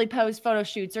carefully posed photo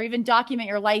shoots, or even document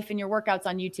your life and your workouts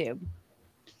on YouTube?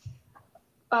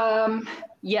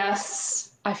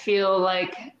 Yes, I feel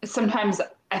like sometimes,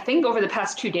 I think over the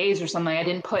past 2 days or something, I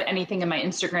didn't put anything in my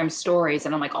Instagram stories,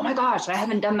 and I'm like, oh my gosh, I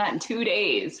haven't done that in 2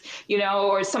 days,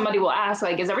 or somebody will ask,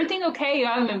 like, is everything okay?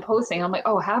 I haven't been posting. I'm like,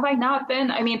 oh, have I not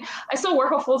been? I mean, I still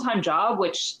work a full-time job,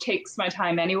 which takes my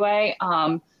time anyway.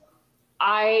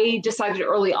 I decided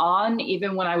early on,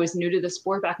 even when I was new to the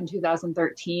sport back in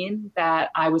 2013, that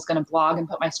I was going to blog and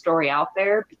put my story out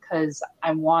there because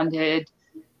I wanted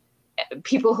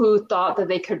people who thought that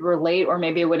they could relate, or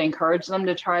maybe it would encourage them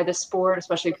to try the sport,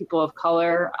 especially people of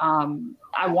color.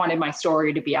 I wanted my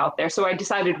story to be out there. So I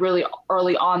decided really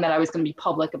early on that I was going to be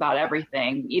public about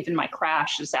everything. Even my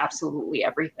crash is absolutely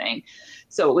everything.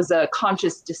 So it was a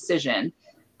conscious decision.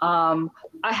 I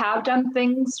have done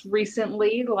things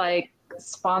recently, like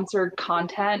sponsored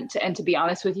content. And to be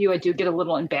honest with you, I do get a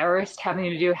little embarrassed having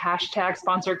to do hashtag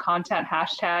sponsored content,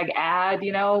 hashtag ad,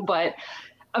 but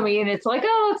I mean, it's like,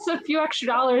 oh, it's a few extra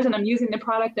dollars and I'm using the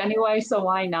product anyway, so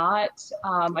why not?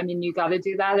 I mean, you got to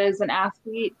do that as an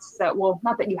athlete. So, well,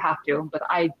 not that you have to, but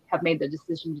I have made the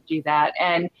decision to do that.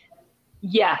 And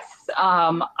yes,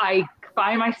 I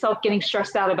find myself getting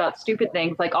stressed out about stupid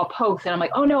things. Like, I'll post and I'm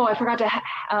like, oh no, I forgot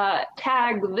to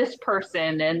tag this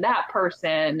person and that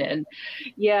person. And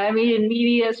yeah, I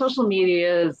mean, social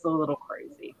media is a little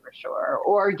crazy for sure.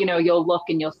 Or, you'll look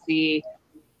and you'll see,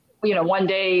 one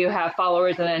day you have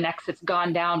followers and the next it's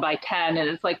gone down by 10, and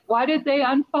it's like, why did they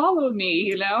unfollow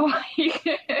me?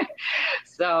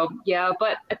 So yeah,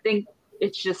 but I think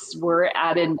it's just, we're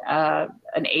at an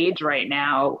age right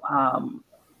now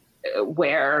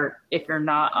where if you're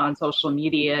not on social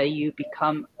media, you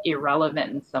become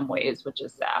irrelevant in some ways, which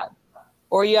is sad.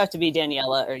 Or you have to be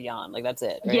Daniela or Jan, like that's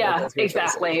it. Right? Yeah,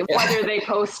 exactly. Whether they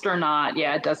post or not,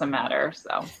 yeah, it doesn't matter.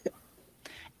 So.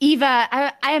 Eva,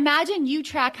 I imagine you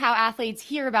track how athletes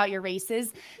hear about your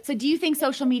races. So do you think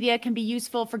social media can be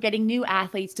useful for getting new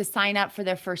athletes to sign up for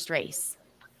their first race?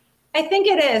 I think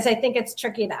it is. I think it's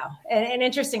tricky though. And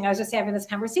interesting. I was just having this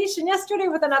conversation yesterday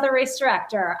with another race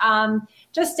director,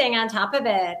 just staying on top of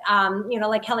it.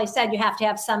 Like Kelly said, you have to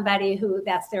have somebody who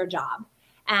that's their job.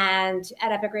 And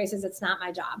at Epic Races, it's not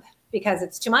my job because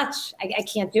it's too much. I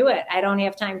can't do it. I don't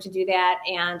have time to do that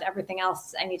and everything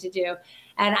else I need to do.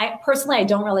 And I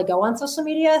don't really go on social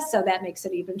media, so that makes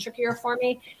it even trickier for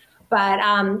me. But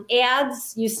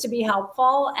ads used to be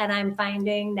helpful, and I'm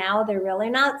finding now they're really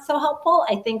not so helpful.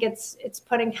 I think it's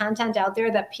putting content out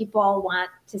there that people want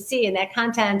to see, and that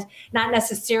content, not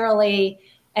necessarily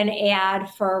an ad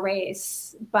for a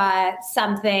race, but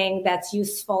something that's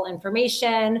useful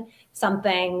information,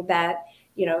 something that,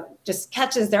 just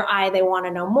catches their eye, they want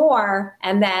to know more,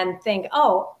 and then think,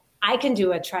 oh, I can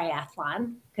do a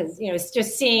triathlon. Because, it's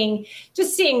just seeing,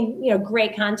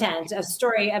 great content, a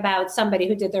story about somebody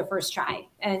who did their first try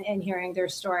and hearing their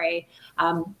story,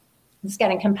 just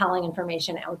getting compelling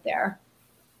information out there.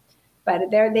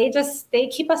 But they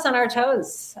keep us on our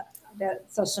toes, the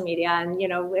social media. And,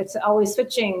 it's always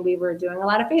switching. We were doing a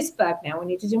lot of Facebook. Now we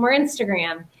need to do more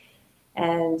Instagram.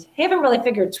 And I haven't really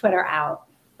figured Twitter out.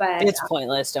 But it's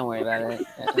pointless. Don't worry about it.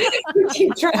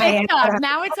 TikTok.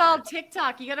 Now it's all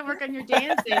TikTok. You got to work on your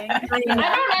dancing. I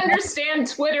don't understand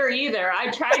Twitter either.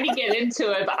 I tried to get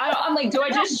into it, but I'm like, do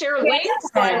I just share links?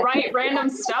 Do I write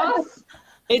random stuff?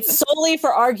 It's solely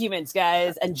for arguments,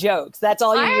 guys, and jokes. That's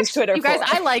all you use Twitter for. You guys,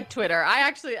 I like Twitter. I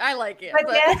like it. But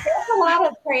there's a lot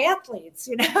of triathletes,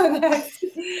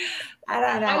 I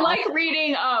don't know. I like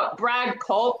reading Brad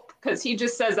Culp. because he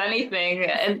just says anything,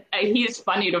 and he's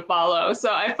funny to follow.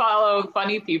 So I follow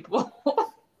funny people.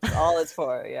 That's all it's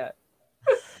for, yeah.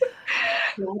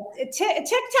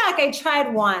 TikTok, I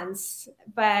tried once,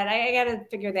 but I got to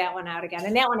figure that one out again.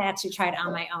 And that one I actually tried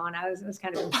on my own. I was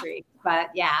kind of intrigued, but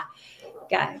yeah,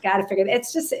 got to figure it.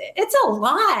 It's a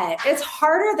lot. It's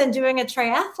harder than doing a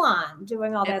triathlon,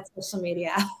 doing all that social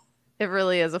media. It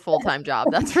really is a full-time job.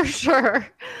 That's for sure.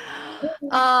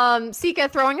 Sika,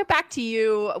 throwing it back to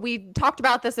you. We talked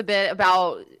about this a bit,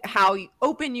 about how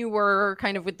open you were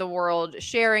kind of with the world,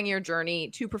 sharing your journey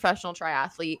to professional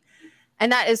triathlete.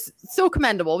 And that is so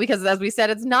commendable because, as we said,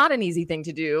 it's not an easy thing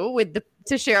to do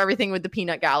to share everything with the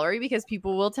peanut gallery, because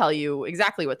people will tell you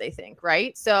exactly what they think,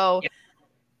 right? So,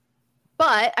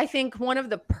 but I think one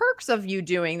of the perks of you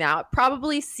doing that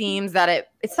probably seems that it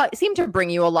seemed to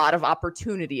bring you a lot of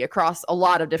opportunity across a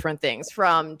lot of different things,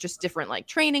 from just different like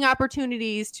training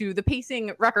opportunities to the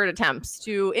pacing record attempts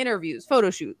to interviews,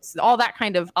 photo shoots, all that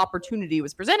kind of opportunity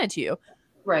was presented to you.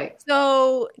 Right.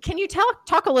 So can you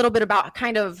talk a little bit about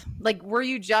kind of like, were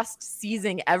you just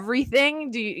seizing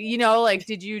everything?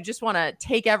 Did you just want to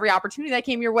take every opportunity that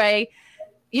came your way?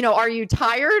 Are you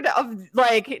tired of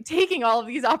like taking all of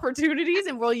these opportunities,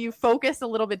 and will you focus a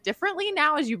little bit differently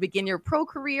now as you begin your pro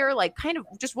career? Like, kind of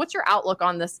just what's your outlook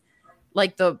on this,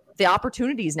 like the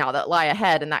opportunities now that lie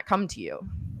ahead and that come to you?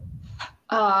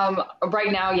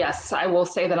 Right now, yes, I will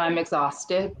say that I'm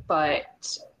exhausted, but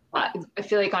I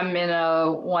feel like I'm in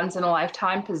a once in a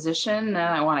lifetime position, and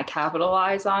I want to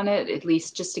capitalize on it, at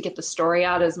least just to get the story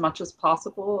out as much as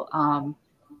possible.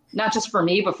 Not just for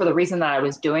me, but for the reason that I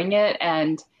was doing it.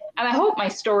 And I hope my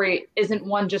story isn't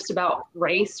one just about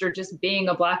race or just being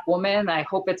a Black woman. I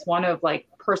hope it's one of like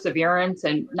perseverance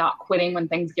and not quitting when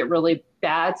things get really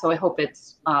bad. So I hope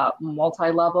it's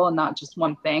multi-level and not just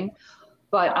one thing.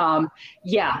 But after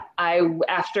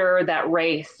that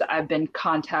race, I've been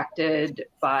contacted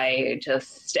by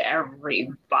just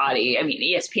everybody. I mean,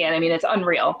 ESPN, it's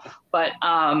unreal. But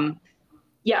I'm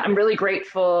really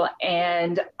grateful.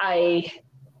 And I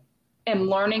am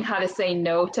learning how to say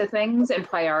no to things and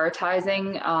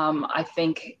prioritizing. I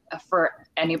think for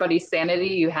anybody's sanity,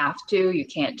 you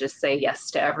can't just say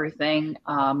yes to everything.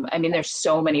 There's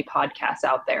so many podcasts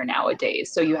out there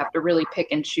nowadays, so you have to really pick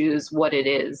and choose what it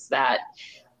is that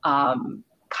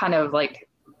kind of like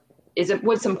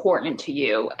what's important to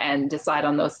you, and decide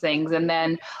on those things. And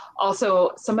then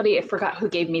also, I forgot who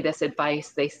gave me this advice.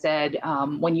 They said,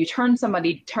 when you turn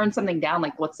something down,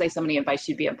 like let's say somebody invites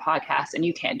you to be on a podcast and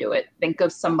you can't do it, think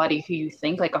of somebody who you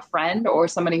think, like a friend or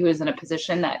somebody who is in a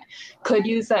position that could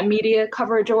use that media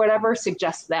coverage or whatever,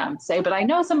 suggest them. Say, but I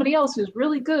know somebody else who's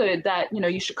really good that,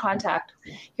 you should contact.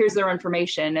 Here's their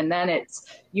information. And then it's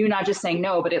you not just saying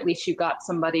no, but at least you got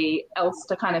somebody else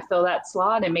to kind of fill that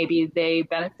slot, and maybe they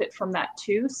benefit from that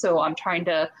too. So I'm trying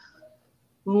to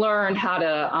learn how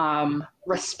to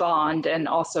respond and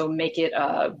also make it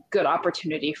a good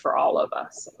opportunity for all of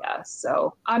us, I guess.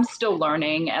 So I'm still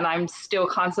learning, and I'm still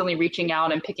constantly reaching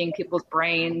out and picking people's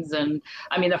brains. And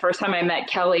the first time I met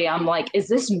Kelly, I'm like, is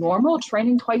this normal,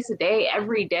 training twice a day,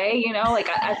 every day?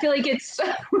 I feel like it's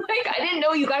like, I didn't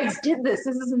know you guys did this.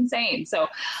 This is insane. So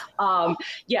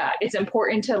it's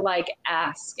important to like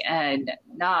ask, and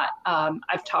not,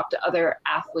 I've talked to other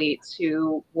athletes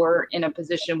who were in a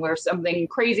position where something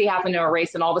crazy happened in a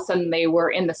race and all of a sudden they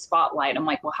were in the spotlight. I'm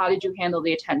like, well, how did you handle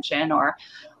the attention? Or,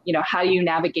 how do you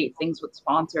navigate things with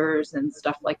sponsors and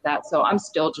stuff like that? So I'm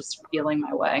still just feeling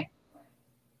my way.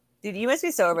 Dude, you must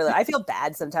be so over. I feel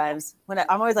bad sometimes when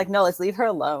I'm always like, no, let's leave her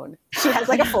alone. She has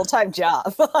like a full-time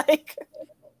job. Like,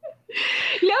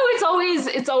 no, it's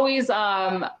always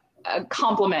a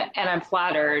compliment, and I'm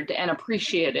flattered and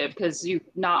appreciative because you're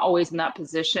not always in that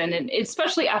position. And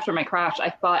especially after my crash, I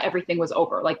thought everything was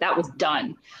over, like that was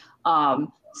done.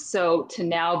 So to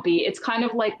now it's kind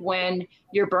of like when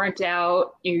you're burnt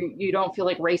out, you don't feel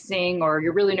like racing, or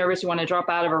you're really nervous, you want to drop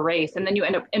out of a race, and then you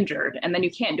end up injured and then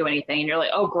you can't do anything. And you're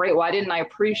like, oh, great. Why didn't I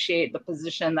appreciate the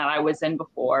position that I was in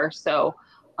before? So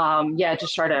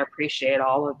just try to appreciate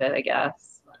all of it, I guess.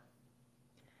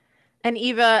 And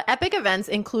Eva, Epic Events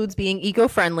includes being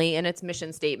eco-friendly in its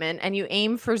mission statement, and you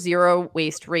aim for zero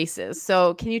waste races.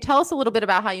 So can you tell us a little bit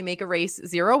about how you make a race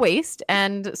zero waste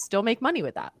and still make money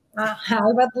with that? I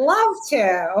would love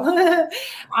to.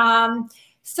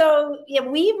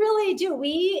 We really do.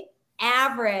 We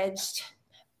averaged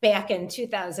back in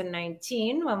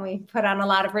 2019, when we put on a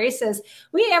lot of races,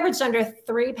 we averaged under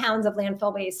 3 pounds of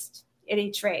landfill waste at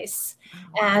each race.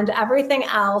 And everything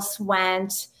else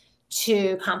went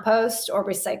to compost or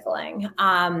recycling.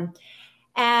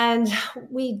 And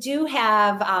we do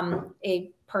have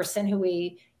a person who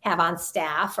we have on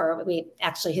staff, or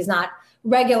he's not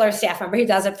regular staff member. He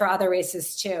does it for other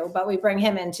races too, but we bring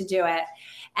him in to do it.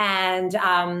 And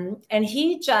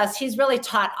he's really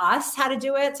taught us how to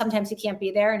do it. Sometimes he can't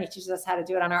be there and he teaches us how to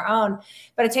do it on our own,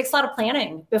 but it takes a lot of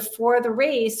planning. Before the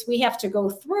race, we have to go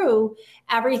through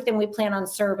everything we plan on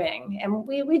serving. And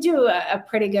we do a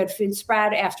pretty good food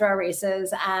spread after our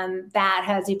races. And that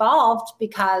has evolved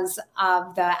because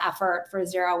of the effort for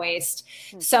zero waste.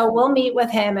 So we'll meet with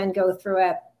him and go through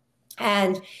it.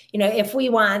 And, if we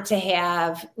want to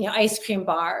have, ice cream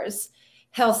bars,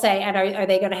 he'll say, and are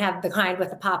they going to have the kind with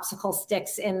the popsicle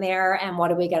sticks in there? And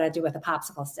what are we going to do with the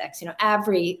popsicle sticks?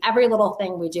 Every little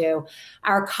thing we do.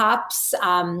 Our cups,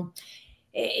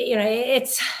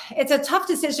 it's a tough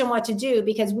decision what to do,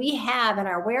 because we have in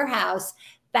our warehouse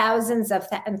thousands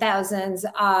and thousands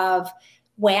of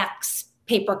wax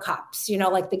paper cups,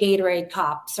 like the Gatorade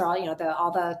cups, or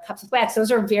all the cups with wax.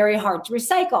 Those are very hard to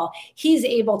recycle. He's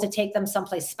able to take them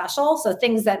someplace special. So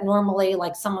things that normally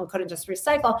like someone couldn't just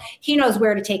recycle, he knows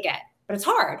where to take it, but it's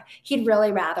hard. He'd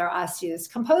really rather us use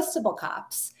compostable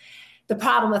cups. The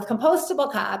problem with compostable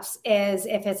cups is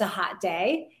if it's a hot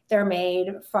day, they're made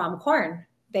from corn.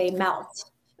 They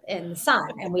melt in the sun.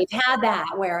 And we've had that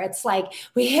where it's like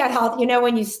we had all,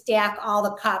 when you stack all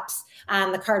the cups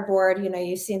on the cardboard,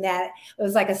 you've seen that. It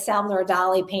was like a Salvador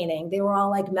Dali painting. They were all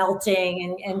like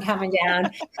melting and coming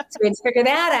down. So we had to figure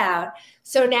that out.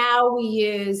 So now we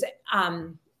use,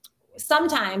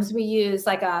 sometimes we use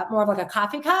more of like a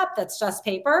coffee cup that's just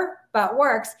paper, but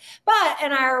works. But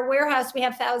in our warehouse, we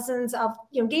have thousands of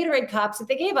Gatorade cups that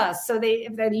they gave us. So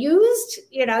if they're used,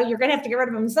 you're going to have to get rid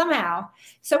of them somehow.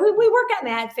 So we work on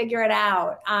that, figure it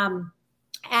out.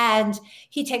 And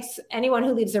he takes anyone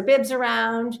who leaves their bibs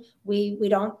around. We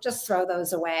don't just throw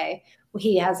those away.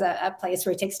 He has a place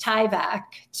where he takes Tyvek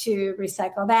to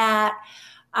recycle that.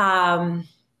 And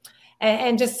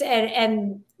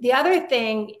the other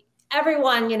thing,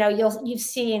 everyone, you've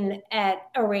seen at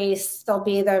a race, there'll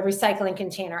be the recycling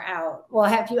container out. Well,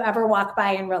 have you ever walked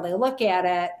by and really look at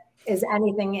it? Is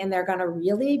anything in there going to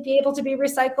really be able to be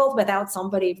recycled without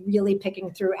somebody really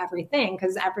picking through everything?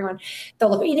 Because they'll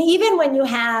look, even when you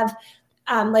have,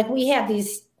 we have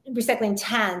these recycling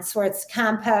tents where it's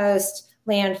compost,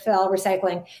 landfill,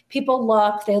 recycling. People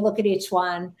they look at each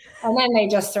one, and then they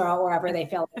just throw it wherever they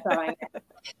feel like throwing it.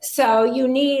 So you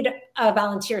need a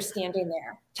volunteer standing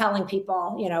there telling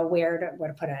people, where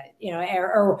to put it,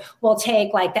 or we'll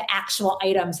take like the actual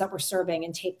items that we're serving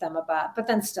and tape them above, but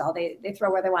then still they throw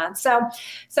where they want. So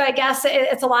I guess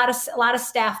it's a lot of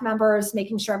staff members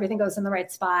making sure everything goes in the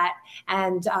right spot,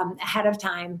 and ahead of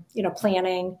time,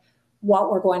 planning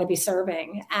what we're going to be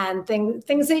serving, and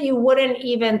things that you wouldn't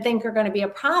even think are going to be a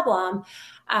problem.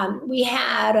 We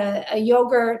had a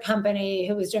yogurt company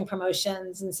who was doing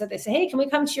promotions, and so they said, hey, can we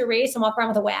come to your race and walk around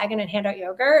with a wagon and hand out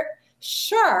yogurt?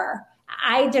 Sure.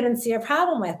 I didn't see a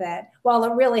problem with it. Well,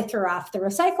 it really threw off the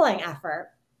recycling effort.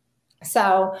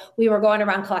 So we were going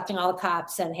around collecting all the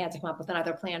cups and had to come up with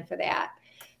another plan for that.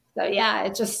 So yeah,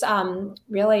 it just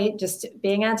really just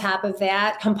being on top of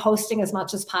that, composting as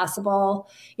much as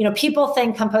possible. People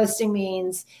think composting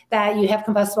means that you have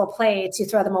compostable plates, you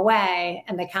throw them away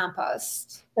and they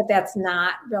compost, but that's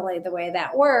not really the way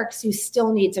that works. You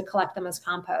still need to collect them as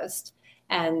compost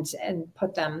and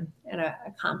put them in a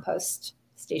compost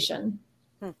station.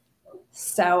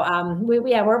 So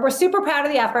we're super proud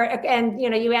of the effort. And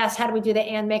you asked, how do we do that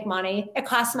and make money? It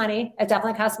costs money. It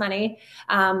definitely costs money.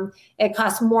 It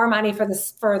costs more money for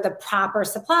the proper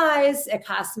supplies. It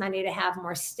costs money to have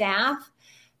more staff,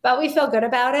 but we feel good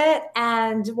about it.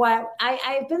 And what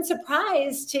I've been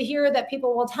surprised to hear that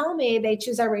people will tell me they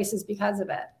choose our races because of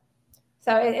it.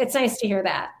 So it's nice to hear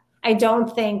that. I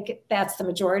don't think that's the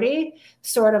majority,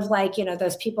 sort of like,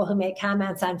 those people who make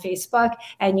comments on Facebook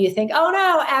and you think, oh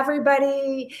no,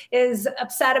 everybody is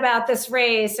upset about this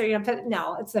race, or,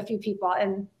 no, it's a few people.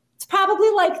 And it's probably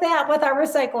like that with our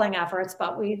recycling efforts,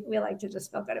 but we like to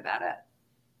just feel good about it.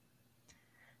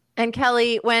 And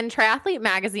Kelly, when Triathlete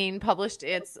Magazine published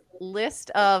its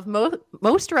list of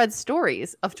most read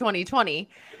stories of 2020,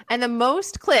 and the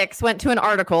most clicks went to an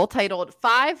article titled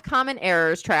 5 Common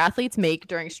Errors Triathletes Make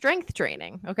During Strength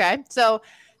Training. Okay. So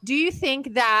do you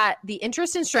think that the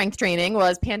interest in strength training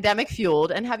was pandemic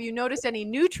fueled? And have you noticed any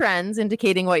new trends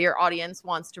indicating what your audience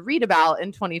wants to read about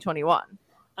in 2021?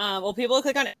 Well, people will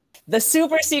click on it. The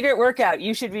super secret workout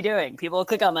you should be doing. People will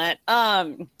click on that.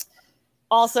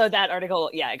 Also, that article,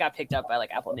 it got picked up by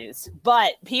like Apple News.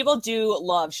 But people do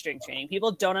love strength training.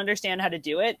 People don't understand how to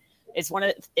do it. It's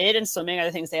it and swimming are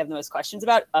the things they have the most questions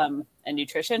about, and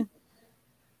nutrition.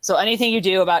 So anything you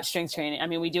do about strength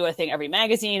training, we do a thing every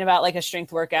magazine about like a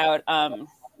strength workout.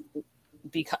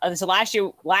 because so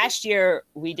last year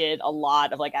we did a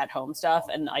lot of like at home stuff,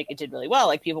 and like it did really well.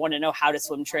 Like people want to know how to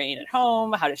swim train at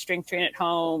home, how to strength train at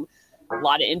home, a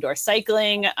lot of indoor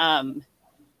cycling.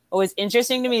 What was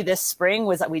interesting to me this spring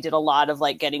was that we did a lot of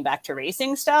like getting back to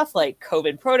racing stuff, like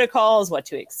COVID protocols, what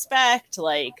to expect,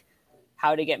 like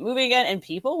how to get moving again. And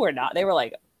people were not, they were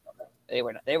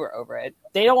over it.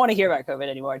 They don't want to hear about COVID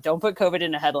anymore. Don't put COVID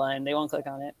in a headline. They won't click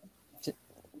on it.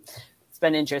 It's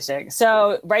been interesting.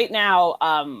 So right now,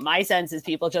 my sense is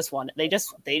people just want, they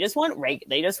just want regular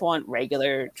they just want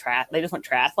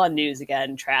triathlon news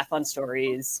again, triathlon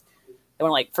stories. They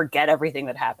want to like forget everything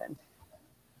that happened.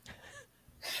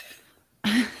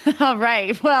 All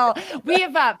right. Well, we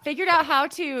have figured out how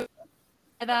to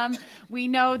them. We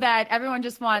know that everyone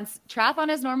just wants triathlon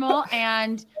as normal,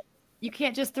 and you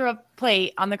can't just throw a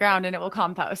plate on the ground and it will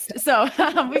compost. So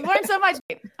we've learned so much.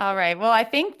 All right. Well, I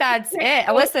think that's it.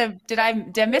 Alyssa, did I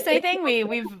miss anything?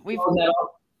 We've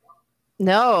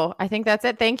No, I think that's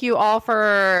it. Thank you all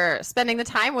for spending the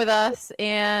time with us,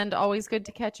 and always good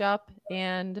to catch up,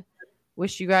 and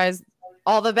wish you guys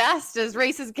all the best as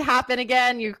races happen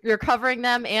again. You're covering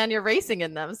them and you're racing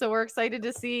in them. So we're excited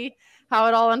to see how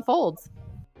it all unfolds.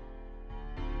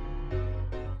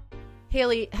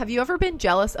 Haley, have you ever been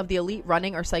jealous of the elite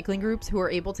running or cycling groups who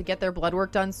are able to get their blood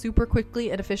work done super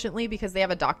quickly and efficiently because they have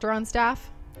a doctor on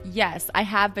staff? Yes, I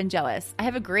have been jealous. I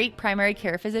have a great primary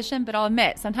care physician, but I'll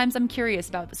admit, sometimes I'm curious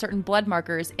about certain blood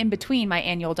markers in between my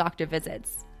annual doctor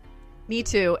visits. Me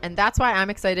too, and that's why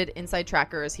I'm excited Inside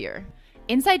Tracker is here.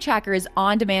 Inside Tracker is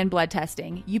on-demand blood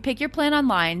testing. You pick your plan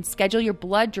online, schedule your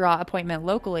blood draw appointment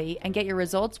locally, and get your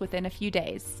results within a few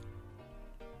days.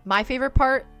 My favorite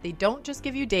part, they don't just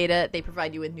give you data, they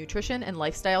provide you with nutrition and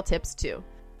lifestyle tips too.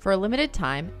 For a limited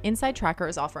time, Inside Tracker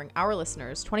is offering our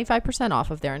listeners 25%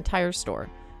 off of their entire store.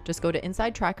 Just go to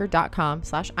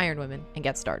insidetracker.com/ironwomen and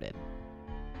get started.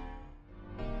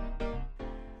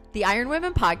 The Iron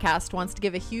Women podcast wants to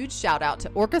give a huge shout out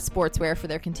to Orca Sportswear for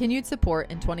their continued support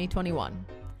in 2021.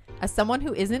 As someone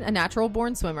who isn't a natural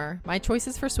born swimmer, my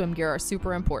choices for swim gear are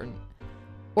super important.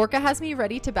 Orca has me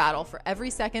ready to battle for every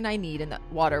second I need in the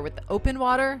water with the open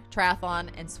water, triathlon,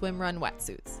 and swim run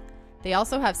wetsuits. They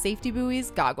also have safety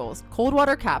buoys, goggles, cold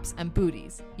water caps, and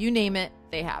booties. You name it,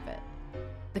 they have it.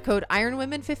 The code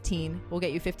IRONWOMEN15 will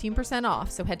get you 15%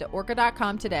 off, so head to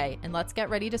orca.com today and let's get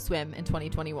ready to swim in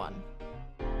 2021.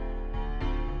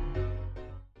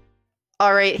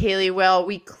 All right, Haley. Well,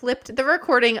 we clipped the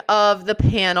recording of the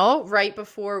panel right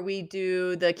before we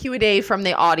do the Q&A from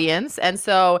the audience. And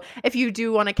so if you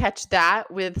do want to catch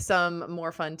that with some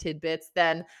more fun tidbits,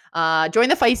 then join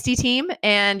the Feisty team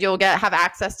and you'll have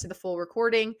access to the full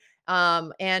recording.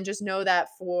 And just know that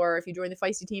if you join the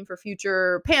Feisty team for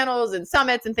future panels and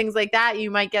summits and things like that,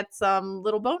 you might get some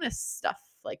little bonus stuff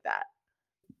like that.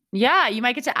 Yeah, you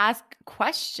might get to ask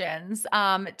questions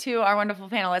to our wonderful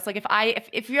panelists. Like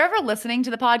if you're ever listening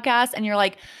to the podcast and you're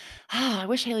like, I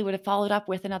wish Haley would have followed up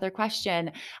with another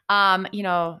question,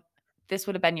 this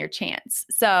would have been your chance.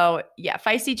 So yeah,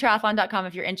 feistytriathlon.com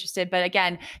if you're interested. But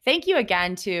again, thank you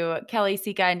again to Kelly,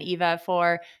 Sika, and Eva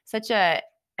for such a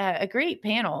great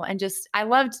panel. And just, I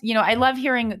love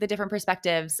hearing the different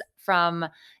perspectives from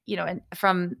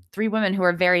three women who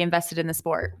are very invested in the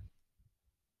sport.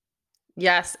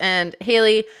 Yes. And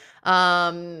Haley,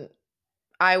 we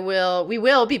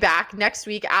will be back next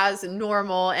week as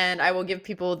normal, and I will give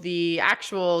people the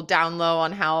actual down low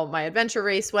on how my adventure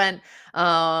race went.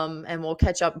 And we'll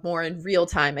catch up more in real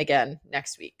time again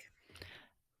next week.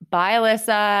 Bye,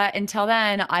 Alyssa. Until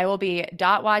then, I will be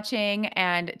dot watching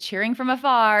and cheering from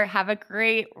afar.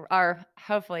 Hopefully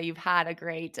you've had a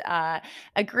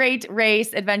great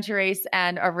race, adventure race,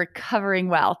 and are recovering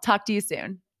well. Talk to you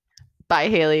soon. Bye,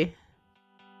 Haley.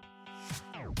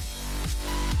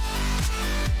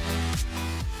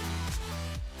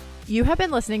 You have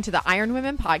been listening to the Iron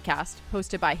Women podcast,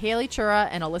 hosted by Haley Chura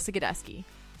and Alyssa Godesky.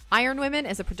 Iron Women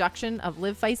is a production of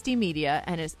Live Feisty Media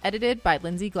and is edited by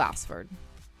Lindsay Glassford.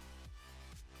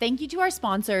 Thank you to our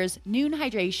sponsors, Noon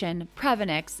Hydration,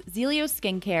 Prevenix, Zelios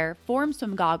Skincare, Form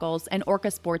Swim Goggles, and Orca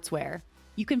Sportswear.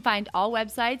 You can find all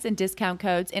websites and discount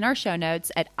codes in our show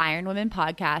notes at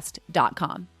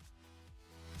ironwomenpodcast.com.